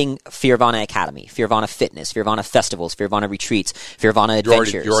creating Fearvana Academy, Fearvana Fitness, Fearvana Festivals, Fearvana Retreats, Fearvana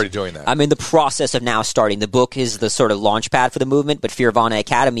Adventures. You're already doing that. I'm in the process of now starting. The book is the sort of launch pad for the movement, but Fearvana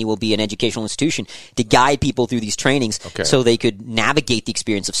Academy will be an educational institution to guide people through these trainings so they could navigate the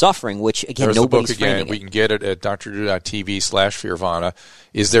experience of suffering, which, again, nobody's framing it. We can get it at drdrew.tv/Fearvana.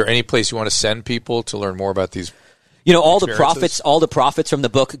 Is there any place you want to send people to learn more about these? All the profits from the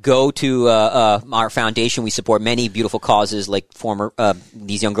book go to our foundation. We support many beautiful causes, like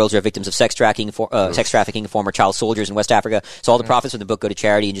these young girls who are victims of sex trafficking, former child soldiers in West Africa. So all the profits from the book go to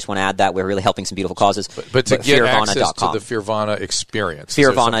charity, and just want to add that we're really helping some beautiful causes. But to get access to the Fearvana experience,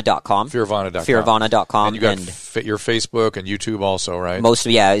 Fearvana.com. Fearvana.com. And you got your Facebook and YouTube also, right? Most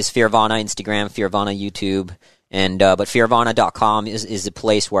of is Fearvana, Instagram, Fearvana, YouTube. And but Fearvana.com is a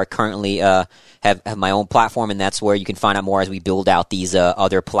place where I currently have my own platform, and that's where you can find out more as we build out these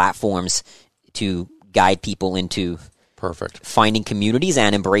other platforms to guide people into finding communities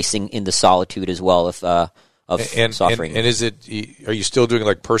and embracing in the solitude as well of suffering. And are you still doing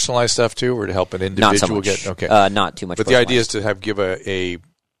like personalized stuff too, or to help an individual get? Okay, not too much. But the idea is to give a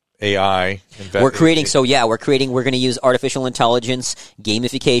AI. We're going to use artificial intelligence,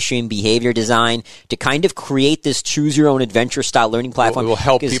 gamification, behavior design to kind of create this choose your own adventure style learning platform. It will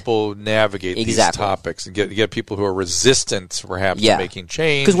help people navigate these topics and get people who are resistant perhaps to making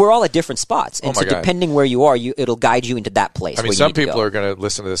change. Because we're all at different spots. And depending where you are, it'll guide you into that place. I mean, some people are going to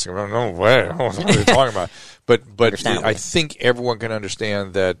listen to this and go, no way, what are you talking about? But I think everyone can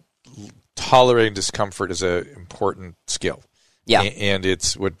understand that tolerating discomfort is an important skill. Yeah, and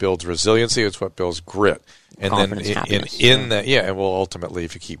it's what builds resiliency. It's what builds grit. And confidence, then happiness, and well, ultimately,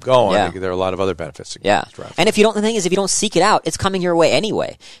 if you keep going, there are a lot of other benefits. And the thing is, if you don't seek it out, it's coming your way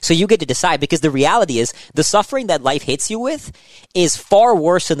anyway. So you get to decide, because the reality is, the suffering that life hits you with is far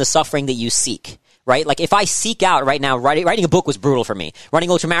worse than the suffering that you seek. right? Like if I seek out right now, writing a book was brutal for me. Running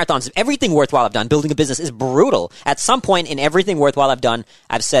ultramarathons, everything worthwhile I've done, building a business is brutal. At some point in everything worthwhile I've done,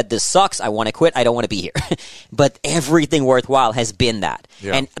 I've said, this sucks, I want to quit, I don't want to be here. But everything worthwhile has been that.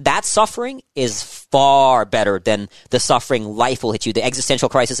 Yeah. And that suffering is far better than the suffering life will hit you, the existential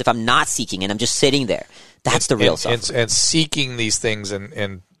crisis if I'm not seeking and I'm just sitting there. That's the real suffering. And seeking these things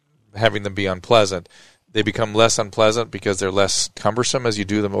and having them be unpleasant, they become less unpleasant because they're less cumbersome as you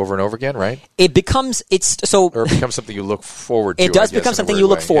do them over and over again, right? Or it becomes something you look forward to. It does become something you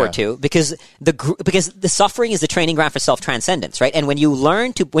look forward to because the suffering is the training ground for self-transcendence, right? And when you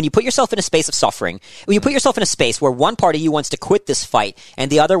put yourself in a space of suffering, when you put yourself in a space where one part of you wants to quit this fight and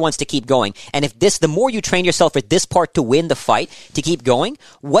the other wants to keep going, and the more you train yourself for this part to win the fight, to keep going,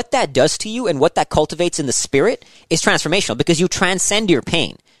 what that does to you and what that cultivates in the spirit is transformational because you transcend your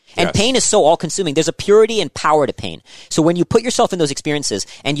pain. And pain is so all-consuming. There's a purity and power to pain. So when you put yourself in those experiences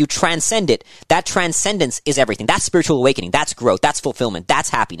and you transcend it, that transcendence is everything. That's spiritual awakening. That's growth. That's fulfillment. That's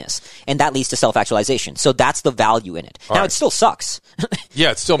happiness. And that leads to self-actualization. So that's the value in it. Now, it still sucks.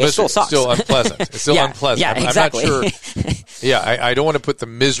 Yeah, it's still miserable. It's still unpleasant. It's still unpleasant. Yeah, exactly. I'm not sure. I don't want to put the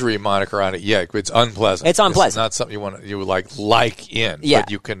misery moniker on it yet. But it's unpleasant. It's unpleasant. It's not something you would like in, but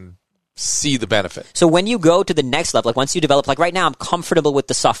you can see the benefit. So when you go to the next level, like once you develop, like right now I'm comfortable with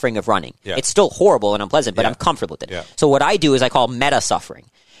the suffering of running. Yeah. It's still horrible and unpleasant, but I'm comfortable with it. Yeah. So what I do is I call meta-suffering.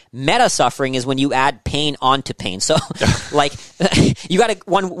 Meta-suffering is when you add pain onto pain. So, like, you got to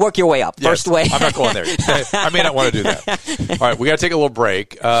work your way up. Yes, first way. I'm not going there. I may not want to do that. All right, we got to take a little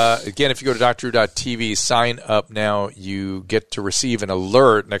break. Again, if you go to drdrew.tv, sign up now. You get to receive an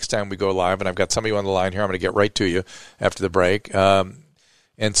alert next time we go live. And I've got some of you on the line here. I'm going to get right to you after the break.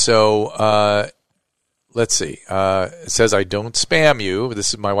 And so, let's see. It says I don't spam you.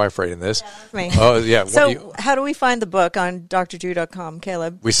 This is my wife writing this. Yeah, me. Oh, yeah. So how do we find the book on drdrew.com,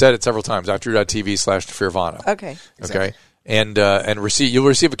 Caleb? We said it several times, drdrew.tv/Fearvana. Okay. Okay. And you'll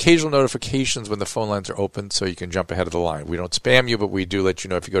receive occasional notifications when the phone lines are open so you can jump ahead of the line. We don't spam you, but we do let you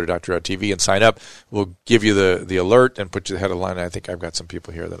know if you go to drdrew.tv and sign up. We'll give you the alert and put you ahead of the line. And I think I've got some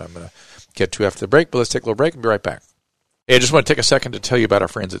people here that I'm going to get to after the break, but let's take a little break and be right back. Hey, I just want to take a second to tell you about our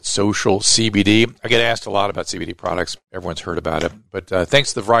friends at Social CBD. I get asked a lot about CBD products. Everyone's heard about it. But thanks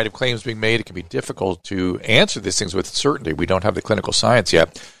to the variety of claims being made, it can be difficult to answer these things with certainty. We don't have the clinical science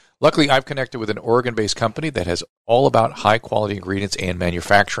yet. Luckily, I've connected with an Oregon-based company that has all about high-quality ingredients and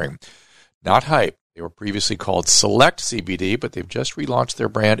manufacturing. Not hype. They were previously called Select CBD, but they've just relaunched their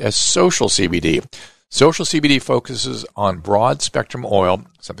brand as Social CBD. Social CBD focuses on broad-spectrum oil,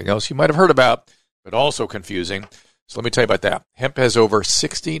 something else you might have heard about, but also confusing. So let me tell you about that. Hemp has over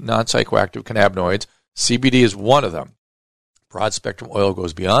 60 non-psychoactive cannabinoids. CBD is one of them. Broad-spectrum oil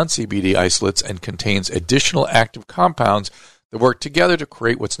goes beyond CBD isolates and contains additional active compounds that work together to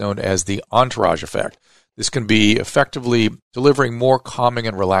create what's known as the entourage effect. This can be effectively delivering more calming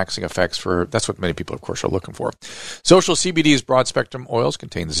and relaxing effects that's what many people, of course, are looking for. Social CBD's broad-spectrum oils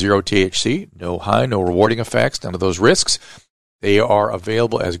contain zero THC, no high, no rewarding effects, none of those risks. They are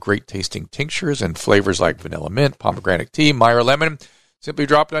available as great-tasting tinctures and flavors like vanilla mint, pomegranate tea, Meyer lemon. Simply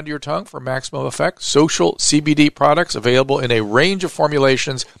drop it under your tongue for maximum effect. Social CBD products available in a range of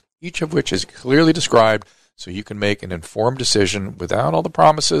formulations, each of which is clearly described so you can make an informed decision without all the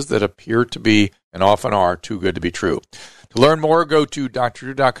promises that appear to be, and often are, too good to be true. To learn more, go to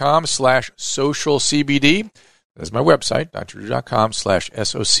drdrew.com/socialcbd. That's my website,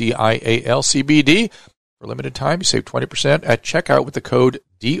 drdrew.com/SOCIALCBD. For a limited time, you save 20% at checkout with the code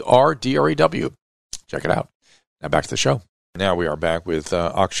DRDREW. Check it out. Now back to the show. Now we are back with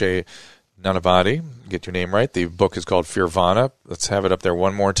Akshay Nanavati. Get your name right. The book is called Fearvana. Let's have it up there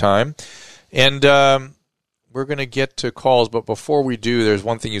one more time. And we're going to get to calls, but before we do, there's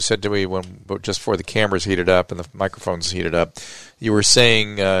one thing you said to me just before the cameras heated up and the microphones heated up. You were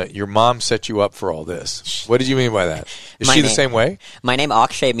saying your mom set you up for all this. What did you mean by that? Is she the same way? My name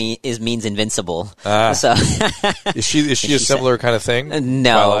Akshay means invincible. So is she a similar kind of thing?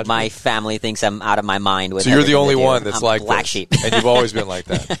 No, my family thinks I'm out of my mind. With so you're the only one that's like black this, sheep, and you've always been like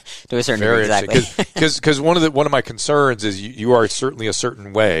that. To a certain degree, exactly. Because one of my concerns is you are certainly a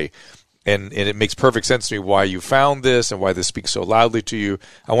certain way. And it makes perfect sense to me why you found this and why this speaks so loudly to you.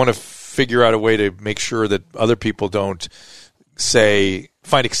 I want to figure out a way to make sure that other people don't find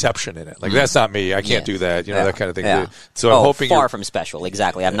exception in it. Like, that's not me. I can't do that. That kind of thing. Yeah. So I'm hoping far from special.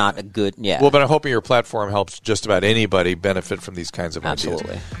 Exactly. I'm not a good, Well, but I'm hoping your platform helps just about anybody benefit from these kinds of ideas.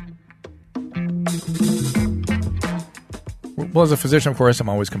 Absolutely. Well, as a physician, of course, I'm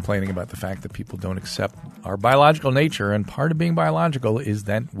always complaining about the fact that people don't accept our biological nature, and part of being biological is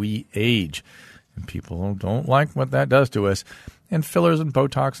that we age, and people don't like what that does to us. And fillers and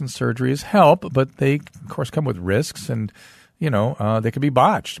Botox and surgeries help, but they, of course, come with risks and, they can be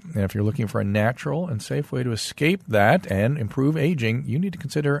botched. And if you're looking for a natural and safe way to escape that and improve aging, you need to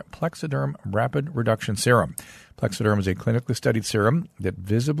consider Plexiderm Rapid Reduction Serum. Plexiderm is a clinically studied serum that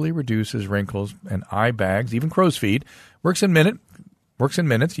visibly reduces wrinkles and eye bags, even crow's feet. Works in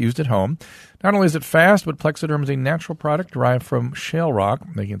minutes, used at home. Not only is it fast, but Plexiderm is a natural product derived from shale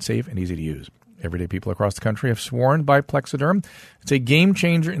rock, making it safe and easy to use. Everyday people across the country have sworn by Plexiderm. It's a game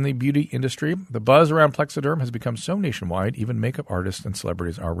changer in the beauty industry. The buzz around Plexiderm has become so nationwide, even makeup artists and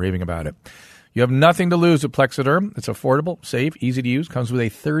celebrities are raving about it. You have nothing to lose with Plexiderm. It's affordable, safe, easy to use, comes with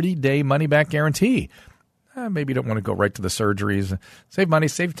a 30-day money-back guarantee. Maybe you don't want to go right to the surgeries. Save money,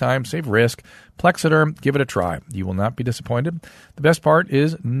 save time, save risk. Plexiderm, give it a try. You will not be disappointed. The best part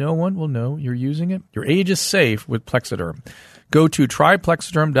is no one will know you're using it. Your age is safe with Plexiderm. Go to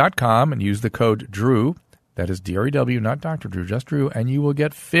tryplexiderm.com and use the code DREW. That is DREW, not Dr. Drew, just Drew. And you will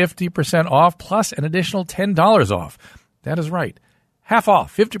get 50% off plus an additional $10 off. That is right. Half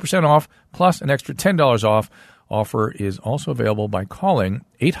off, 50% off plus an extra $10 off. Offer is also available by calling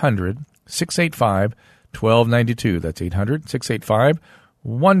 800-685-1292. That's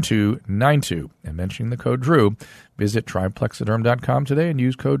 800-685-1292. And mentioning the code DREW. Visit tryplexiderm.com today and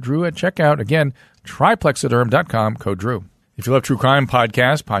use code DREW at checkout. Again, tryplexiderm.com, code DREW. If you love true crime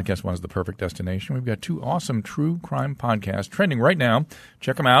podcasts, Podcast One is the perfect destination. We've got 2 awesome true crime podcasts trending right now.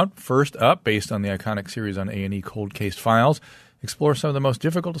 Check them out. First up, based on the iconic series on A&E Cold Case Files, explore some of the most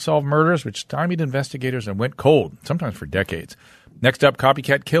difficult-to-solve murders which stymied investigators and went cold, sometimes for decades. Next up,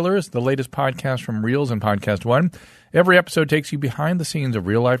 Copycat Killers, the latest podcast from Reels and Podcast One. Every episode takes you behind the scenes of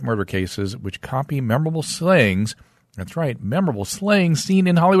real-life murder cases which copy memorable slayings. That's right, memorable slayings seen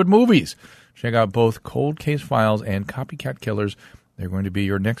in Hollywood movies. Check out both Cold Case Files and Copycat Killers. They're going to be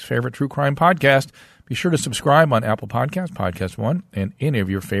your next favorite true crime podcast. Be sure to subscribe on Apple Podcasts, Podcast One, and any of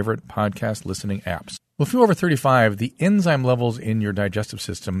your favorite podcast listening apps. Well, if you're over 35, the enzyme levels in your digestive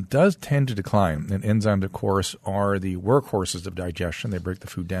system does tend to decline. And enzymes, of course, are the workhorses of digestion. They break the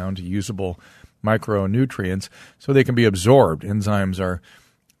food down to usable micronutrients so they can be absorbed. Enzymes are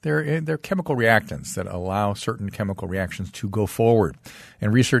They're chemical reactants that allow certain chemical reactions to go forward.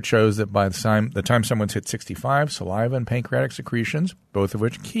 And research shows that by the time someone's hit 65, saliva and pancreatic secretions, both of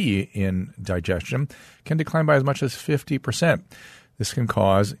which key in digestion, can decline by as much as 50%. This can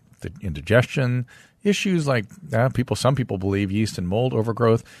cause indigestion, issues like some people believe yeast and mold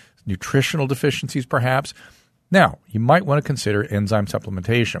overgrowth, nutritional deficiencies perhaps. Now, you might want to consider enzyme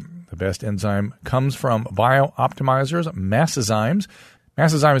supplementation. The best enzyme comes from BioOptimizer's Massazymes.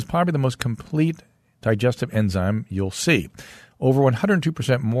 Massazyme is probably the most complete digestive enzyme you'll see. Over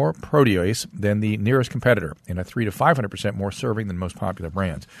 102% more protease than the nearest competitor and a 300 to 500% more serving than most popular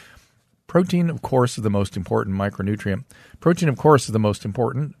brands. Protein, of course, is the most important macronutrient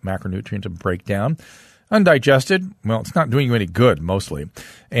to break down. Undigested, well, it's not doing you any good, mostly.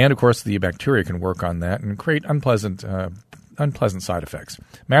 And, of course, the bacteria can work on that and create unpleasant side effects.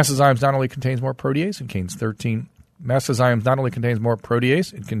 Massazymes not only contains more protease,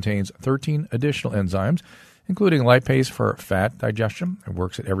 it contains 13 additional enzymes, including lipase for fat digestion. It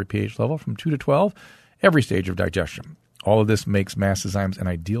works at every pH level from 2 to 12, every stage of digestion. All of this makes Massazymes an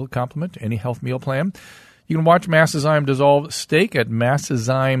ideal complement to any health meal plan. You can watch Massazyme dissolve steak at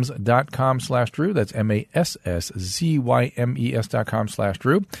massazymes.com/Drew. That's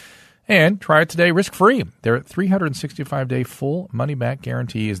MASSZYMES.com/Drew. And try it today risk-free. Their 365-day full money-back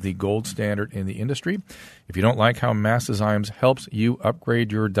guarantee is the gold standard in the industry. If you don't like how Massazymes helps you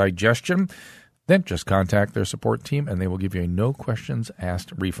upgrade your digestion, then just contact their support team and they will give you a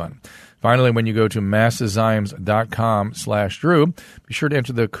no-questions-asked refund. Finally, when you go to massazymes.com/Drew, be sure to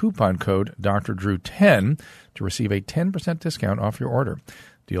enter the coupon code DrDrew10 to receive a 10% discount off your order.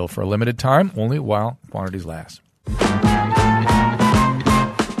 Deal for a limited time, only while quantities last.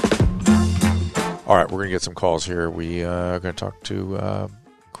 All right, we're going to get some calls here. We are going to talk to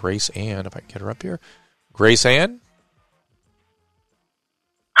Grace Ann, if I can get her up here. Grace Ann?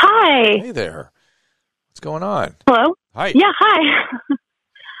 Hi. Hey there. What's going on? Hello? Hi. Yeah, hi.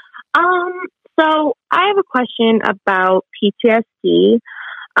 So I have a question about PTSD.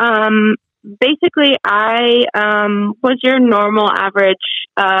 Basically, I was your normal average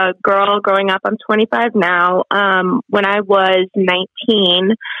girl growing up. I'm 25 now. When I was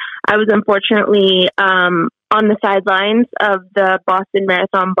 19, I was unfortunately on the sidelines of the Boston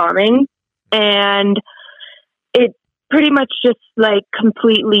Marathon bombing, and it pretty much just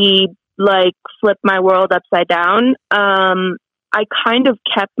completely flipped my world upside down. I kind of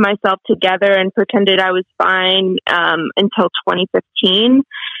kept myself together and pretended I was fine until 2015,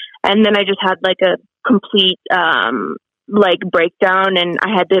 and then I just had a complete like breakdown, and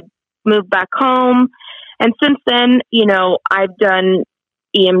I had to move back home. And since then, I've done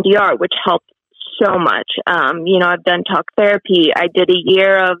EMDR, which helped so much. I've done talk therapy. I did a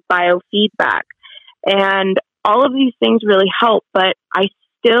year of biofeedback, and all of these things really help, but I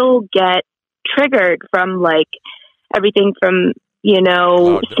still get triggered from like everything from, seeing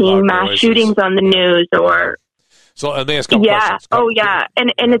mass noises. Shootings on the news or. So let me ask a couple questions. Yeah.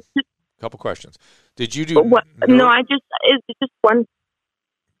 And it's just. A couple questions. Did you do? It's just one.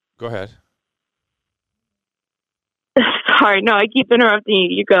 Go ahead. Sorry, no, I keep interrupting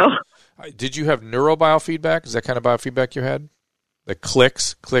you. You go. Did you have neurobiofeedback? Is that kind of biofeedback you had? The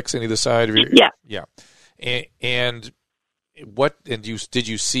clicks on either side of your... Yeah. And did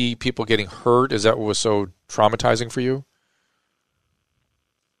you see people getting hurt? Is that what was so traumatizing for you?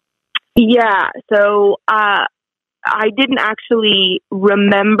 Yeah. So I didn't actually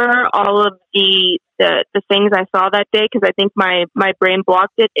remember all of the things I saw that day because I think my brain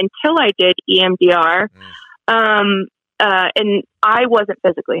blocked it until I did EMDR. And I wasn't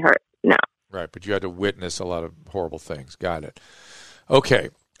physically hurt. No. Right, but you had to witness a lot of horrible things. Got it. Okay.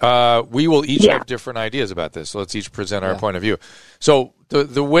 We will each have different ideas about this, so let's each present our point of view. So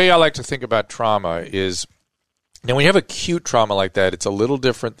the way I like to think about trauma is, when you have acute trauma like that, it's a little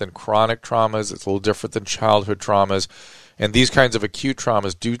different than chronic traumas. It's a little different than childhood traumas. And these kinds of acute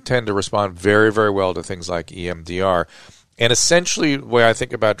traumas do tend to respond very, very well to things like EMDR. And essentially, the way I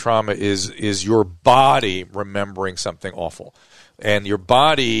think about trauma is your body remembering something awful. And your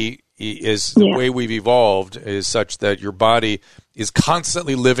body is, the way we've evolved is such that your body is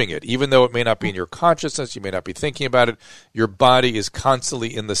constantly living it. Even though it may not be in your consciousness, you may not be thinking about it, your body is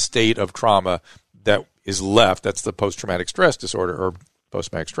constantly in the state of trauma that is left. That's the post-traumatic stress disorder or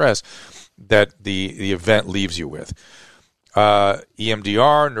post-traumatic stress that the event leaves you with. EMDR,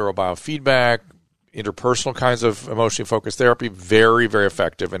 neurobiofeedback, interpersonal kinds of emotionally focused therapy, very, very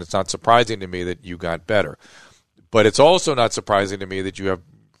effective, and it's not surprising to me that you got better. But it's also not surprising to me that you have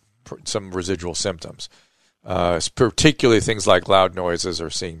some residual symptoms, particularly things like loud noises or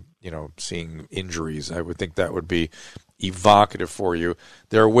seeing injuries. I would think that would be evocative for you.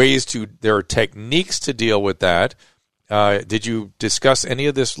 There are techniques to deal with that. Did you discuss any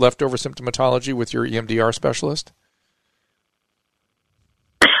of this leftover symptomatology with your EMDR specialist?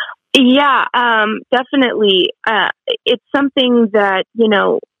 Yeah, definitely. It's something that,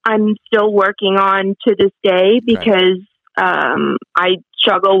 I'm still working on to this day because I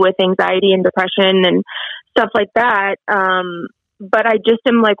struggle with anxiety and depression and stuff like that. But I just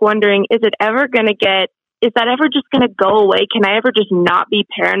am like wondering, is that ever just going to go away? Can I ever just not be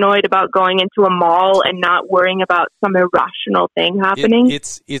paranoid about going into a mall and not worrying about some irrational thing happening?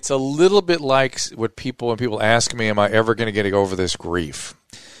 It's a little bit like when people ask me, am I ever going to get over this grief?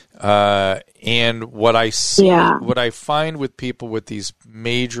 And what I see, what I find with people with these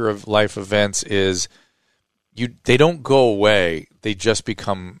major of life events is they don't go away. They just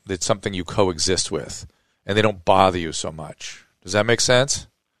it's something you coexist with, and they don't bother you so much. Does that make sense?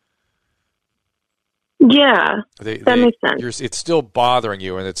 Yeah, that makes sense. It's still bothering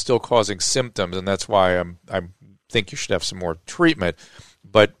you, and it's still causing symptoms, and that's why I think you should have some more treatment.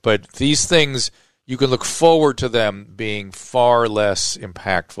 But these things, you can look forward to them being far less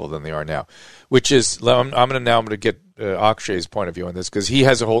impactful than they are now. Which is, I'm going to get Akshay's point of view on this because he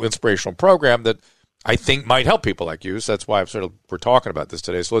has a whole inspirational program that I think might help people like you. So that's why we're talking about this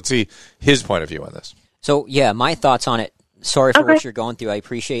today. So let's see his point of view on this. So my thoughts on it. Sorry for what you're going through. I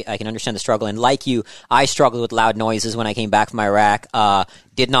can understand the struggle. And like you, I struggled with loud noises when I came back from Iraq.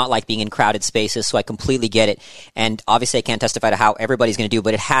 Did not like being in crowded spaces, so I completely get it. And obviously I can't testify to how everybody's going to do,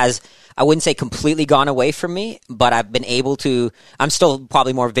 but it has, I wouldn't say completely gone away from me, but I've been able to, I'm still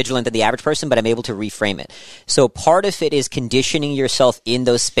probably more vigilant than the average person, but I'm able to reframe it. So part of it is conditioning yourself in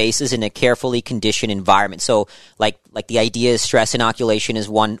those spaces in a carefully conditioned environment. So like the idea is stress inoculation is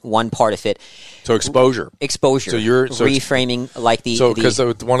one part of it. So exposure. So you're reframing because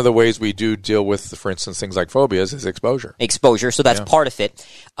one of the ways we do deal with, for instance, things like phobias is exposure. So that's part of it.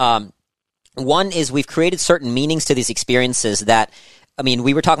 One is we've created certain meanings to these experiences that,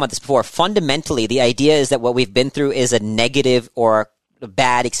 we were talking about this before. Fundamentally, the idea is that what we've been through is a negative or a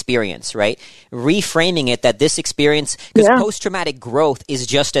bad experience, right? Reframing it that this experience, because post-traumatic growth is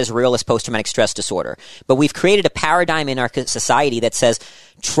just as real as post-traumatic stress disorder. But we've created a paradigm in our society that says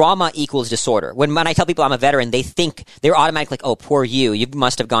trauma equals disorder. When I tell people I'm a veteran, they're automatically like, oh, poor you. You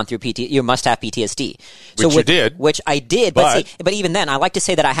must have gone through you must have PTSD. Which I did. But even then, I like to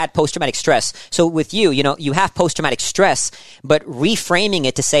say that I had post-traumatic stress. So with you have post-traumatic stress, but reframing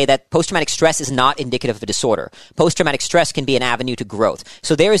it to say that post-traumatic stress is not indicative of a disorder. Post-traumatic stress can be an avenue to growth. growth.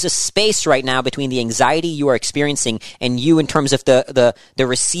 So there is a space right now between the anxiety you are experiencing and you in terms of the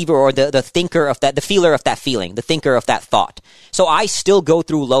receiver or the thinker of that, the feeler of that feeling, the thinker of that thought. So I still go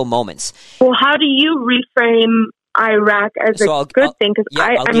through low moments. Well, how do you reframe Iraq as a good thing? Because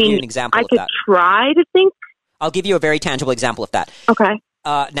I'll give you an example I of could that. try to think. I'll give you a very tangible example of that. Okay.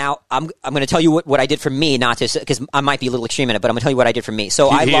 Now, I'm going to tell you what I did for me, not to, because I might be a little extreme in it, but I'm going to tell you what I did for me.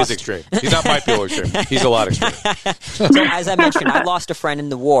 So he is extreme. He's not might be a little extreme. He's a lot extreme. So as I mentioned, I lost a friend in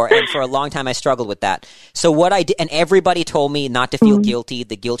the war, and for a long time I struggled with that. So what I did, and everybody told me not to feel guilty,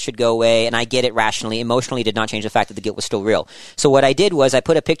 the guilt should go away, and I get it rationally. Emotionally, did not change the fact that the guilt was still real. So what I did was I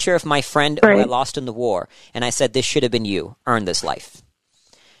put a picture of my friend who I lost in the war, and I said, this should have been you. Earn this life.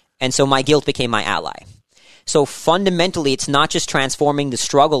 And so my guilt became my ally. So fundamentally, it's not just transforming the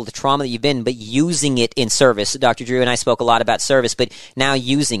struggle, the trauma that you've been, but using it in service. Dr. Drew and I spoke a lot about service, but now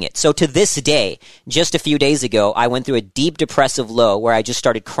using it. So to this day, just a few days ago, I went through a deep depressive low where I just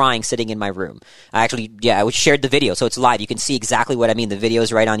started crying sitting in my room. I shared the video, so it's live. You can see exactly what I mean. The video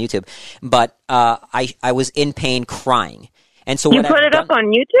is right on YouTube. But I was in pain crying. And so you put it up on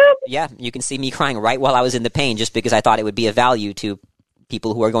YouTube? Yeah, you can see me crying right while I was in the pain just because I thought it would be of value to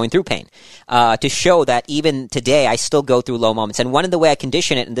people who are going through pain, to show that even today I still go through low moments. And one of the way I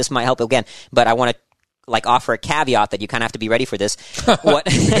condition it, and this might help again, but I want to offer a caveat that you kind of have to be ready for this. What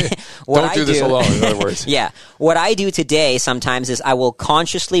Don't do this alone, in other words. Yeah. What I do today sometimes is I will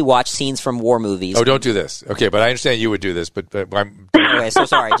consciously watch scenes from war movies. Oh, don't do this. Okay, but I understand you would do this, but I'm... Okay, so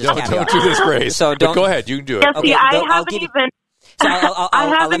sorry. Just don't do this, Grace. So but go ahead, you can do it. Yeah, see, I haven't even... So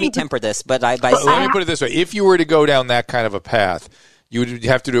I'll let me temper this, but let me put it this way. If you were to go down that kind of a path, you would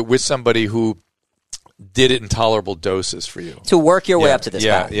have to do it with somebody who did it in tolerable doses for you to work your way up to this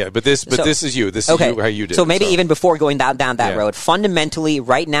path. Yeah, but this is you. This is you, how you did. So maybe even before going down that road, fundamentally,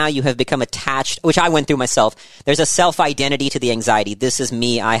 right now you have become attached, which I went through myself. There's a self-identity to the anxiety. This is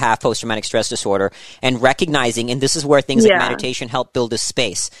me. I have post-traumatic stress disorder, and recognizing, and this is where things like meditation help build a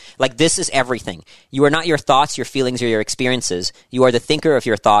space. Like this is everything. You are not your thoughts, your feelings, or your experiences. You are the thinker of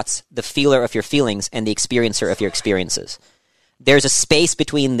your thoughts, the feeler of your feelings, and the experiencer of your experiences. There's a space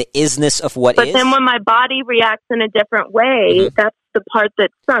between the isness of what is. But then when my body reacts in a different way, that's the part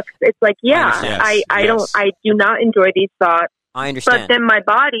that sucks. It's like, I do not enjoy these thoughts. I understand. But then my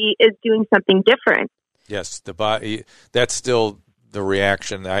body is doing something different. Yes, the body, that's still the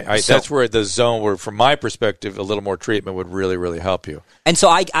reaction. That's where the zone where, from my perspective, a little more treatment would really, really help you. And so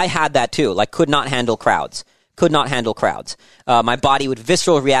I had that too, could not handle crowds. My body would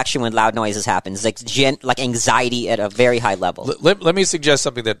visceral reaction when loud noises happen. It's like anxiety at a very high level. Let me suggest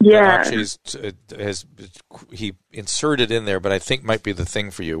something that actually has he inserted in there, but I think might be the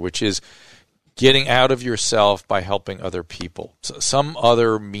thing for you, which is getting out of yourself by helping other people. So some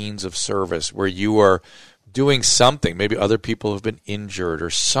other means of service where you are doing something. Maybe other people have been injured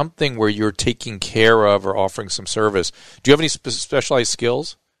or something where you're taking care of or offering some service. Do you have any specialized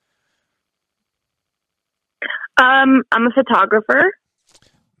skills? I'm a photographer.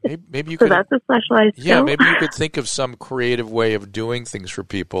 Maybe you could. So that's a specialized skill. Yeah, maybe you could think of some creative way of doing things for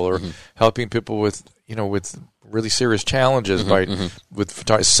people, or helping people with really serious challenges with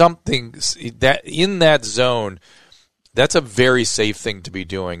photography. Something that in that zone. That's a very safe thing to be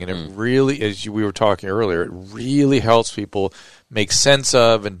doing, and it really, as we were talking earlier, it really helps people make sense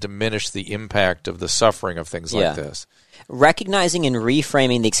of and diminish the impact of the suffering of things like this. Recognizing and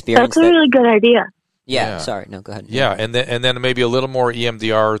reframing the experience. That's a really good idea. Yeah, sorry. No, go ahead. Yeah, and then maybe a little more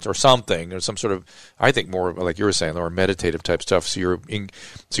EMDR or something, or some sort of, I think more like you were saying, more meditative type stuff. So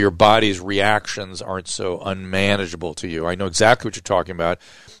your body's reactions aren't so unmanageable to you. I know exactly what you're talking about.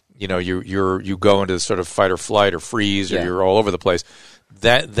 You go into sort of fight or flight or freeze, or you're all over the place.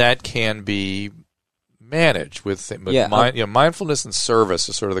 That can be managed with mindfulness and service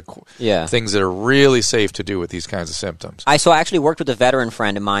is sort of the things that are really safe to do with these kinds of symptoms. I actually worked with a veteran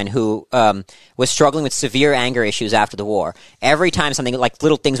friend of mine who was struggling with severe anger issues after the war. Every time something like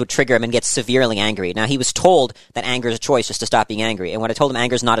little things would trigger him and get severely angry. Now, he was told that anger is a choice just to stop being angry. And when I told him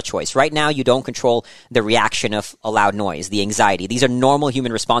anger is not a choice, right now you don't control the reaction of a loud noise, the anxiety. These are normal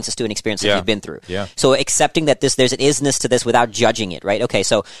human responses to an experience that you've been through. Yeah. So accepting that there's an isness to this without judging it, right? Okay,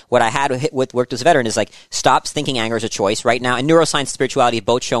 so what I had with worked as a veteran is stop thinking anger is a choice right now. And neuroscience and spirituality have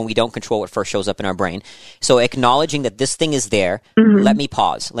both shown we don't control what first shows up in our brain. So acknowledging that this thing is there, let me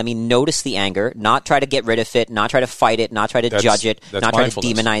pause. Let me notice the anger, not try to get rid of it, not try to fight it, not try to judge it, not try to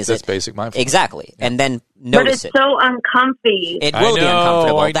demonize it. That's basic mindfulness. Exactly. Yeah. And then notice it. But it's so uncomfy. It will be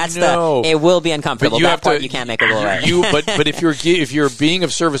uncomfortable. It will be uncomfortable. That part you can't make a little right. But if you're being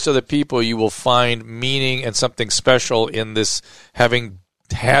of service to other people, you will find meaning and something special in this, having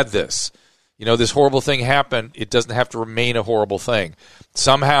had this. this horrible thing happened. It doesn't have to remain a horrible thing.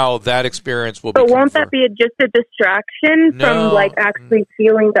 Somehow that experience will be. But won't that be just a distraction from actually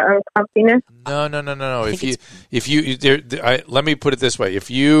feeling the uncomfiness? No. Let me put it this way: if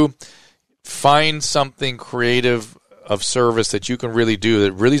you find something creative of service that you can really do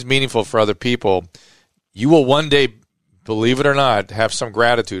that really is meaningful for other people, you will one day, believe it or not, have some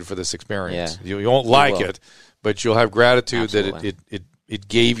gratitude for this experience. Yeah. You won't like it, but you'll have gratitude Absolutely. that it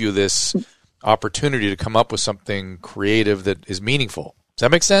gave you this opportunity to come up with something creative that is meaningful. Does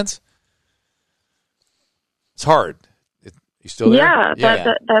that make sense? It's hard. You still there? Yeah,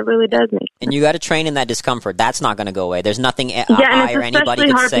 that really does make sense. And you got to train in that discomfort. That's not going to go away. There's nothing I or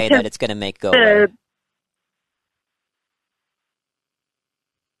anybody can say that it's going to make go away.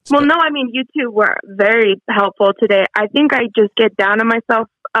 Well, no, I mean, you two were very helpful today. I think I just get down on myself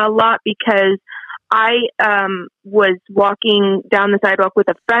a lot because I was walking down the sidewalk with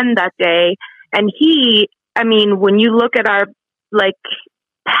a friend that day, and when you look at our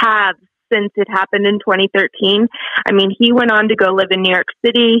paths since it happened in 2013, he went on to go live in New York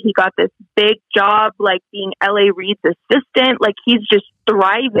City. He got this big job, being L.A. Reid's assistant. He's just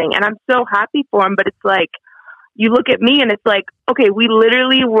thriving, and I'm so happy for him. But it's you look at me, and it's okay, we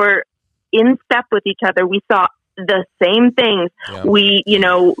literally were in step with each other. We saw the same things. Yeah. We,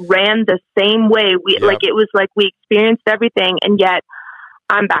 ran the same way. It was we experienced everything, and yet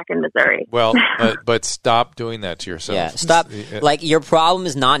I'm back in Missouri. Well, but stop doing that to yourself. Yeah, stop. Your problem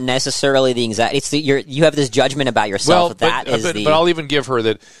is not necessarily the anxiety. It's you have this judgment about yourself. But I'll even give her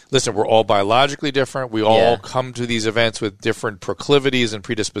that. Listen, we're all biologically different. We all come to these events with different proclivities and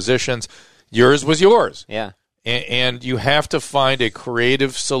predispositions. Yours was yours. Yeah. And you have to find a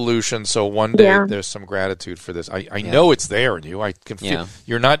creative solution so one day there's some gratitude for this. I know it's there in you. I can feel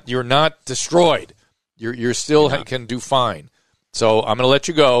you're not destroyed. You're still can do fine. So I'm going to let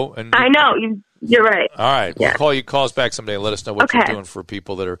you go. And I know you're right. All right, we'll call us back someday and let us know what you're doing for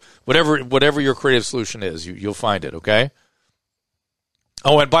people that are whatever your creative solution is. You'll find it. Okay.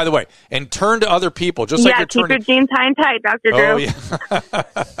 Oh, and by the way, turn to other people. Just like you're keep your jeans high and tight, Dr. Drew. Oh,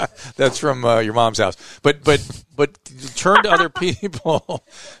 yeah. That's from your mom's house. But turn to other people.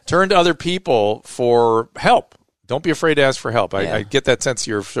 Turn to other people for help. Don't be afraid to ask for help. I get that sense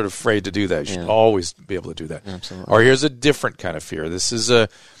you're sort of afraid to do that. You should always be able to do that. Absolutely. Or here's a different kind of fear. This is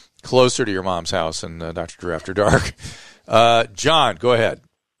closer to your mom's house and Dr. Drew After Dark. John, go ahead.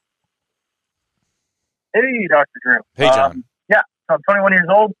 Hey, Dr. Drew. Hey, John. I'm 21 years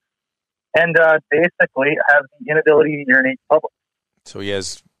old, and basically have the inability to urinate in public. So he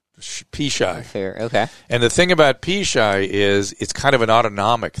has pee shy. Fair, okay. And the thing about pee shy is it's kind of an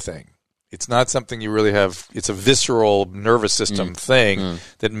autonomic thing. It's not something you really have. It's a visceral nervous system thing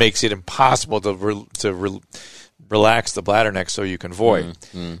that makes it impossible to relax the bladder neck so you can void.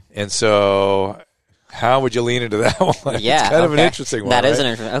 And so how would you lean into that one? Yeah, it's kind of an interesting one. That is an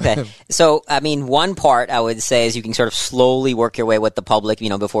interesting. Okay, so one part I would say is you can sort of slowly work your way with the public.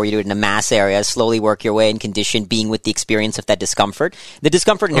 Before you do it in a mass area, slowly work your way and condition being with the experience of that discomfort. The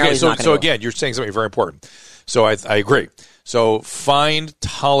discomfort inherently is not going to. So again, you're saying something very important. So I agree. So find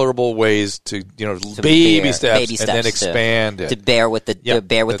tolerable ways to baby steps and then expand it. To bear with the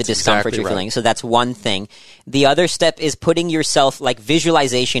discomfort exactly you're feeling. So that's one thing. The other step is putting yourself,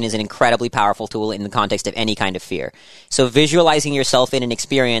 visualization is an incredibly powerful tool in the context of any kind of fear. So visualizing yourself in an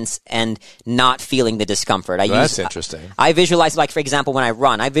experience and not feeling the discomfort. That's interesting. I visualize, for example, when I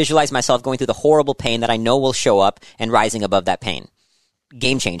run, I visualize myself going through the horrible pain that I know will show up and rising above that pain.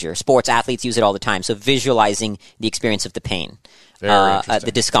 Game changer. Sports athletes use it all the time. So visualizing the experience of the pain,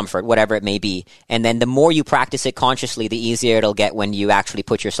 the discomfort, whatever it may be. And then the more you practice it consciously, the easier it'll get when you actually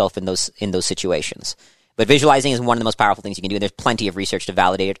put yourself in those situations. But visualizing is one of the most powerful things you can do. And there's plenty of research to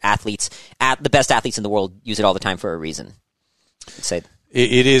validate it. The best athletes in the world use it all the time for a reason. I'd say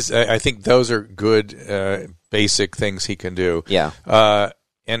it is. I think those are good basic things he can do. Yeah.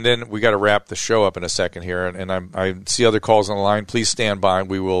 And then we got to wrap the show up in a second here, and I see other calls on the line. Please stand by.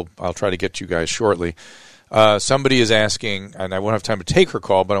 I'll try to get you guys shortly. Somebody is asking, and I won't have time to take her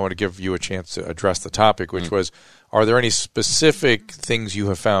call, but I want to give you a chance to address the topic, which was, are there any specific things you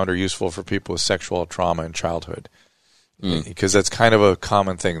have found are useful for people with sexual trauma in childhood? Because that's kind of a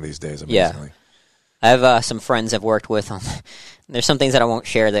common thing these days, amazingly. Yeah. I have some friends I've worked with. There's some things that I won't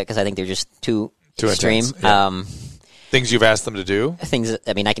share because I think they're just too extreme. Things you've asked them to do? Things,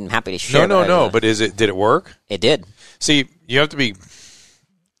 I can happily share. No. But did it work? It did. See, you have to be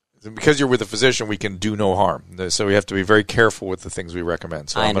because you're with a physician, we can do no harm. So we have to be very careful with the things we recommend.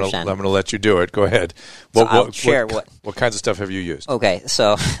 So I'm going to let you do it. Go ahead. So I'll share what kinds of stuff have you used? Okay,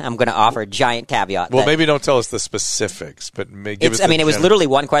 so I'm going to offer a giant caveat. Well, maybe don't tell us the specifics, but give us it was literally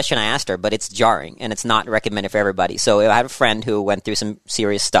one question I asked her, but it's jarring, and it's not recommended for everybody. So I have a friend who went through some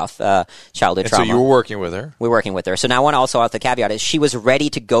serious stuff, childhood trauma. So you were working with her? We're working with her. So now I want to also add the caveat is she was ready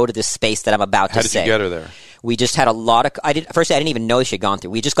to go to this space that I'm about to say. How did you get her there? We just had a lot of. I didn't even know she had gone through.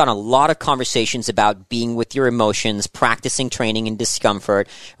 We just got a lot of conversations about being with your emotions, practicing training in discomfort,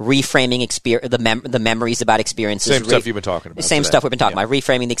 reframing the memories about experiences. Same stuff you've been talking about. Same stuff we've been talking about.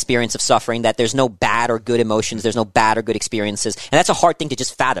 Reframing the experience of suffering. That there's no bad or good emotions. There's no bad or good experiences, and that's a hard thing to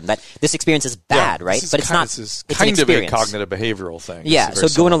just fathom. That this experience is bad, right? But it's not. It's kind of a cognitive behavioral thing. Yeah. So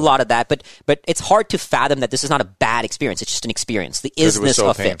doing a lot of that, but it's hard to fathom that this is not a bad experience. It's just an experience. The isness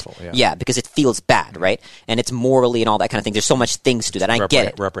of painful, it. Yeah, because it feels bad, right? And it's morally and all that kind of thing. There's so much things to do that. And I get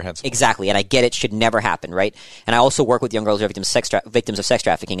it. Reprehensible. Exactly. And I get it should never happen, right? And I also work with young girls who are victims of sex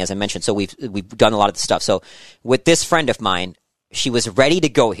trafficking, as I mentioned. So we've done a lot of the stuff. So with this friend of mine, she was ready to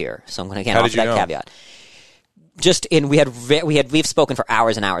go here. So I'm going to offer that caveat. We've spoken for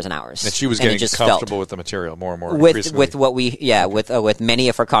hours and hours and hours. And she was getting comfortable with the material more and more. With many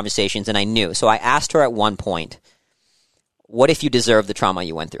of her conversations, and I knew. So I asked her at one point, what if you deserved the trauma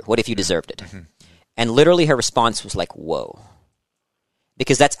you went through? What if you deserved it? Mm-hmm. And literally her response was like, whoa.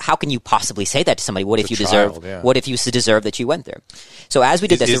 Because how can you possibly say that to somebody? What if you deserve that you went there? So as we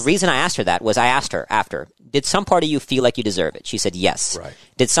did this, the reason I asked her that was I asked her after, did some part of you feel like you deserve it? She said yes. Right.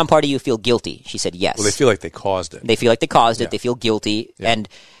 Did some part of you feel guilty? She said yes. Well, they feel like they caused it. They feel like they caused it. They feel guilty. Yeah. And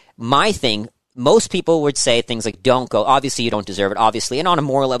my thing, most people would say things like, don't go. Obviously, you don't deserve it, obviously. And on a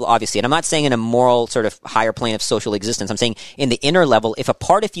moral level, obviously. And I'm not saying in a moral sort of higher plane of social existence. I'm saying in the inner level, if a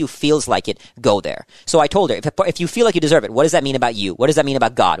part of you feels like it, go there. So I told her, if you feel like you deserve it, what does that mean about you? What does that mean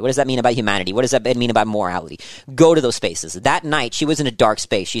about God? What does that mean about humanity? What does that mean about morality? Go to those spaces. That night, she was in a dark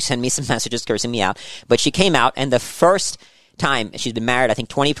space. She sent me some messages cursing me out. But she came out, and the first time, she's been married, I think,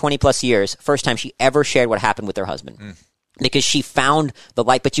 20 plus years, first time she ever shared what happened with her husband. Because she found the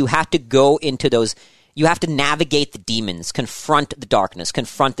light, but you have to go into those. You have to navigate the demons, confront the darkness,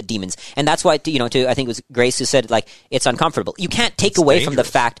 confront the demons, and that's why I think it was Grace who said like it's uncomfortable. You can't take away from the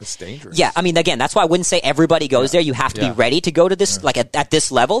fact. It's dangerous. Yeah, I mean, again, that's why I wouldn't say everybody goes there. You have to be ready to go to this, like at this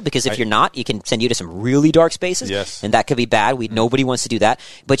level, because if you're not, you can send you to some really dark spaces. Yes, and that could be bad. Nobody wants to do that,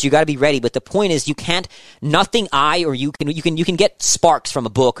 but you got to be ready. But the point is, you can't. Nothing you can get sparks from a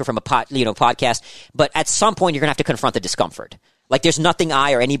book or from a podcast, but at some point you're gonna have to confront the discomfort. Like, there's nothing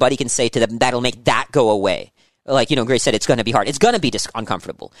I or anybody can say to them that'll make that go away. Like, Grace said, it's going to be hard. It's going to be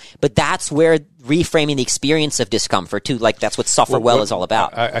uncomfortable. But that's where reframing the experience of discomfort, too, like, that's what Suffer Well is all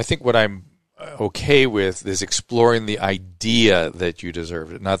about. I think what I'm okay with is exploring the idea that you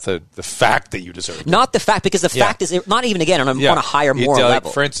deserve it, not the fact that you deserve it. Not the fact, because the fact is not even, again, on a higher moral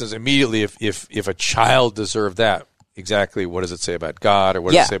level. For instance, immediately, if a child deserved that, exactly what does it say about God, or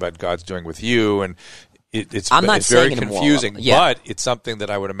what does it say about God's doing with you? And it's very confusing, but it's something that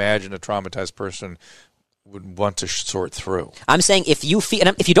I would imagine a traumatized person would want to sort through. I'm saying if you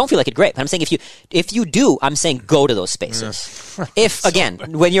don't feel like it, great. But I'm saying if you do, I'm saying go to those spaces. If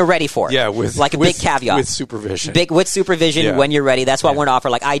when you're ready for it, with a big caveat, with supervision, when you're ready. That's why I wanted to offer.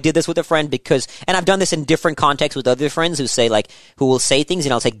 Like, I did this with a friend and I've done this in different contexts with other friends who will say things,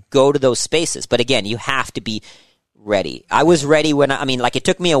 and I'll say go to those spaces. But again, you have to be ready. I was ready when it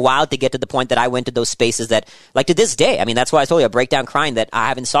took me a while to get to the point that I went to those spaces that, like, to this day, that's why I told you I break down crying that I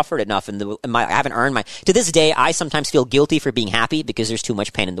haven't suffered enough and I haven't earned my. To this day, I sometimes feel guilty for being happy because there's too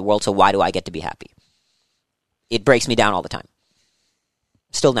much pain in the world. So why do I get to be happy? It breaks me down all the time.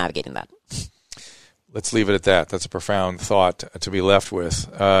 Still navigating that. Let's leave it at that. That's a profound thought to be left with.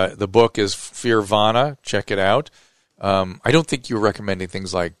 The book is Fearvana. Check it out. I don't think you're recommending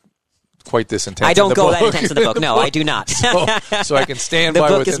things like quite this intense. I don't go that intense in the book. No, I do not. so I can stand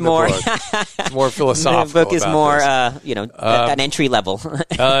by within the book. It's more philosophical. The book is more, an entry level.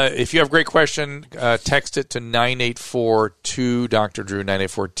 If you have a great question, text it to 984-2 Dr. Drew,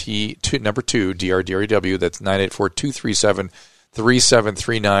 984-2 DRDREW. That's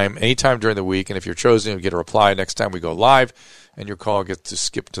 984-237-3739. Anytime during the week, and if you're chosen, you'll get a reply next time we go live, and your call gets to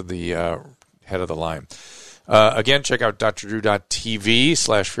skip to the head of the line. Again, check out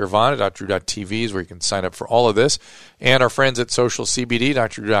drdrew.tv/Fearvana. drdrew.tv is where you can sign up for all of this. And our friends at Social CBD,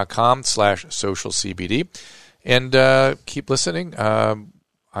 drdrew.com/Social CBD. And keep listening. I'm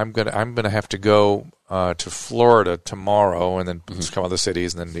gonna have to go to Florida tomorrow, and then just come other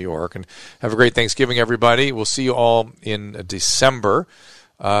cities, and then New York. And have a great Thanksgiving, everybody. We'll see you all in December.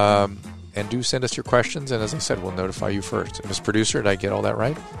 And do send us your questions. And as I said, we'll notify you first. Ms. Producer, did I get all that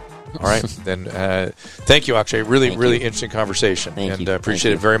right? All right. Then thank you, Akshay. Really interesting conversation. Thank you.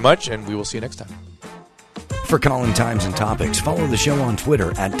 Appreciate it very much, and we will see you next time. For calling times and topics, follow the show on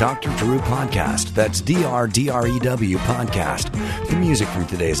Twitter at Dr. Drew Podcast. That's DRDREW Podcast. The music from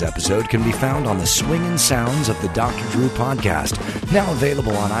today's episode can be found on the Swingin' Sounds of the Dr. Drew Podcast, now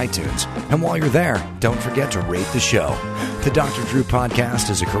available on iTunes. And while you're there, don't forget to rate the show. The Dr. Drew Podcast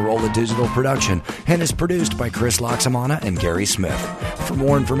is a Corolla Digital production and is produced by Chris Loxamana and Gary Smith. For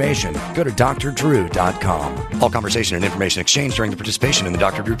more information, go to drdrew.com. All conversation and information exchanged during the participation in the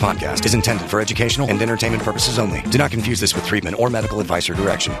Dr. Drew Podcast is intended for educational and entertainment purposes only. Do not confuse this with treatment or medical advice or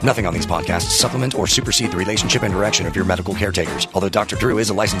direction. Nothing on these podcasts supplement or supersede the relationship and direction of your medical caretakers. Although Dr. Drew is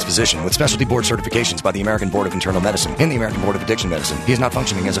a licensed physician with specialty board certifications by the American Board of Internal Medicine and the American Board of Addiction Medicine, he is not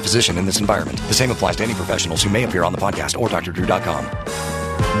functioning as a physician in this environment. The same applies to any professionals who may appear on the podcast or drdrew.com.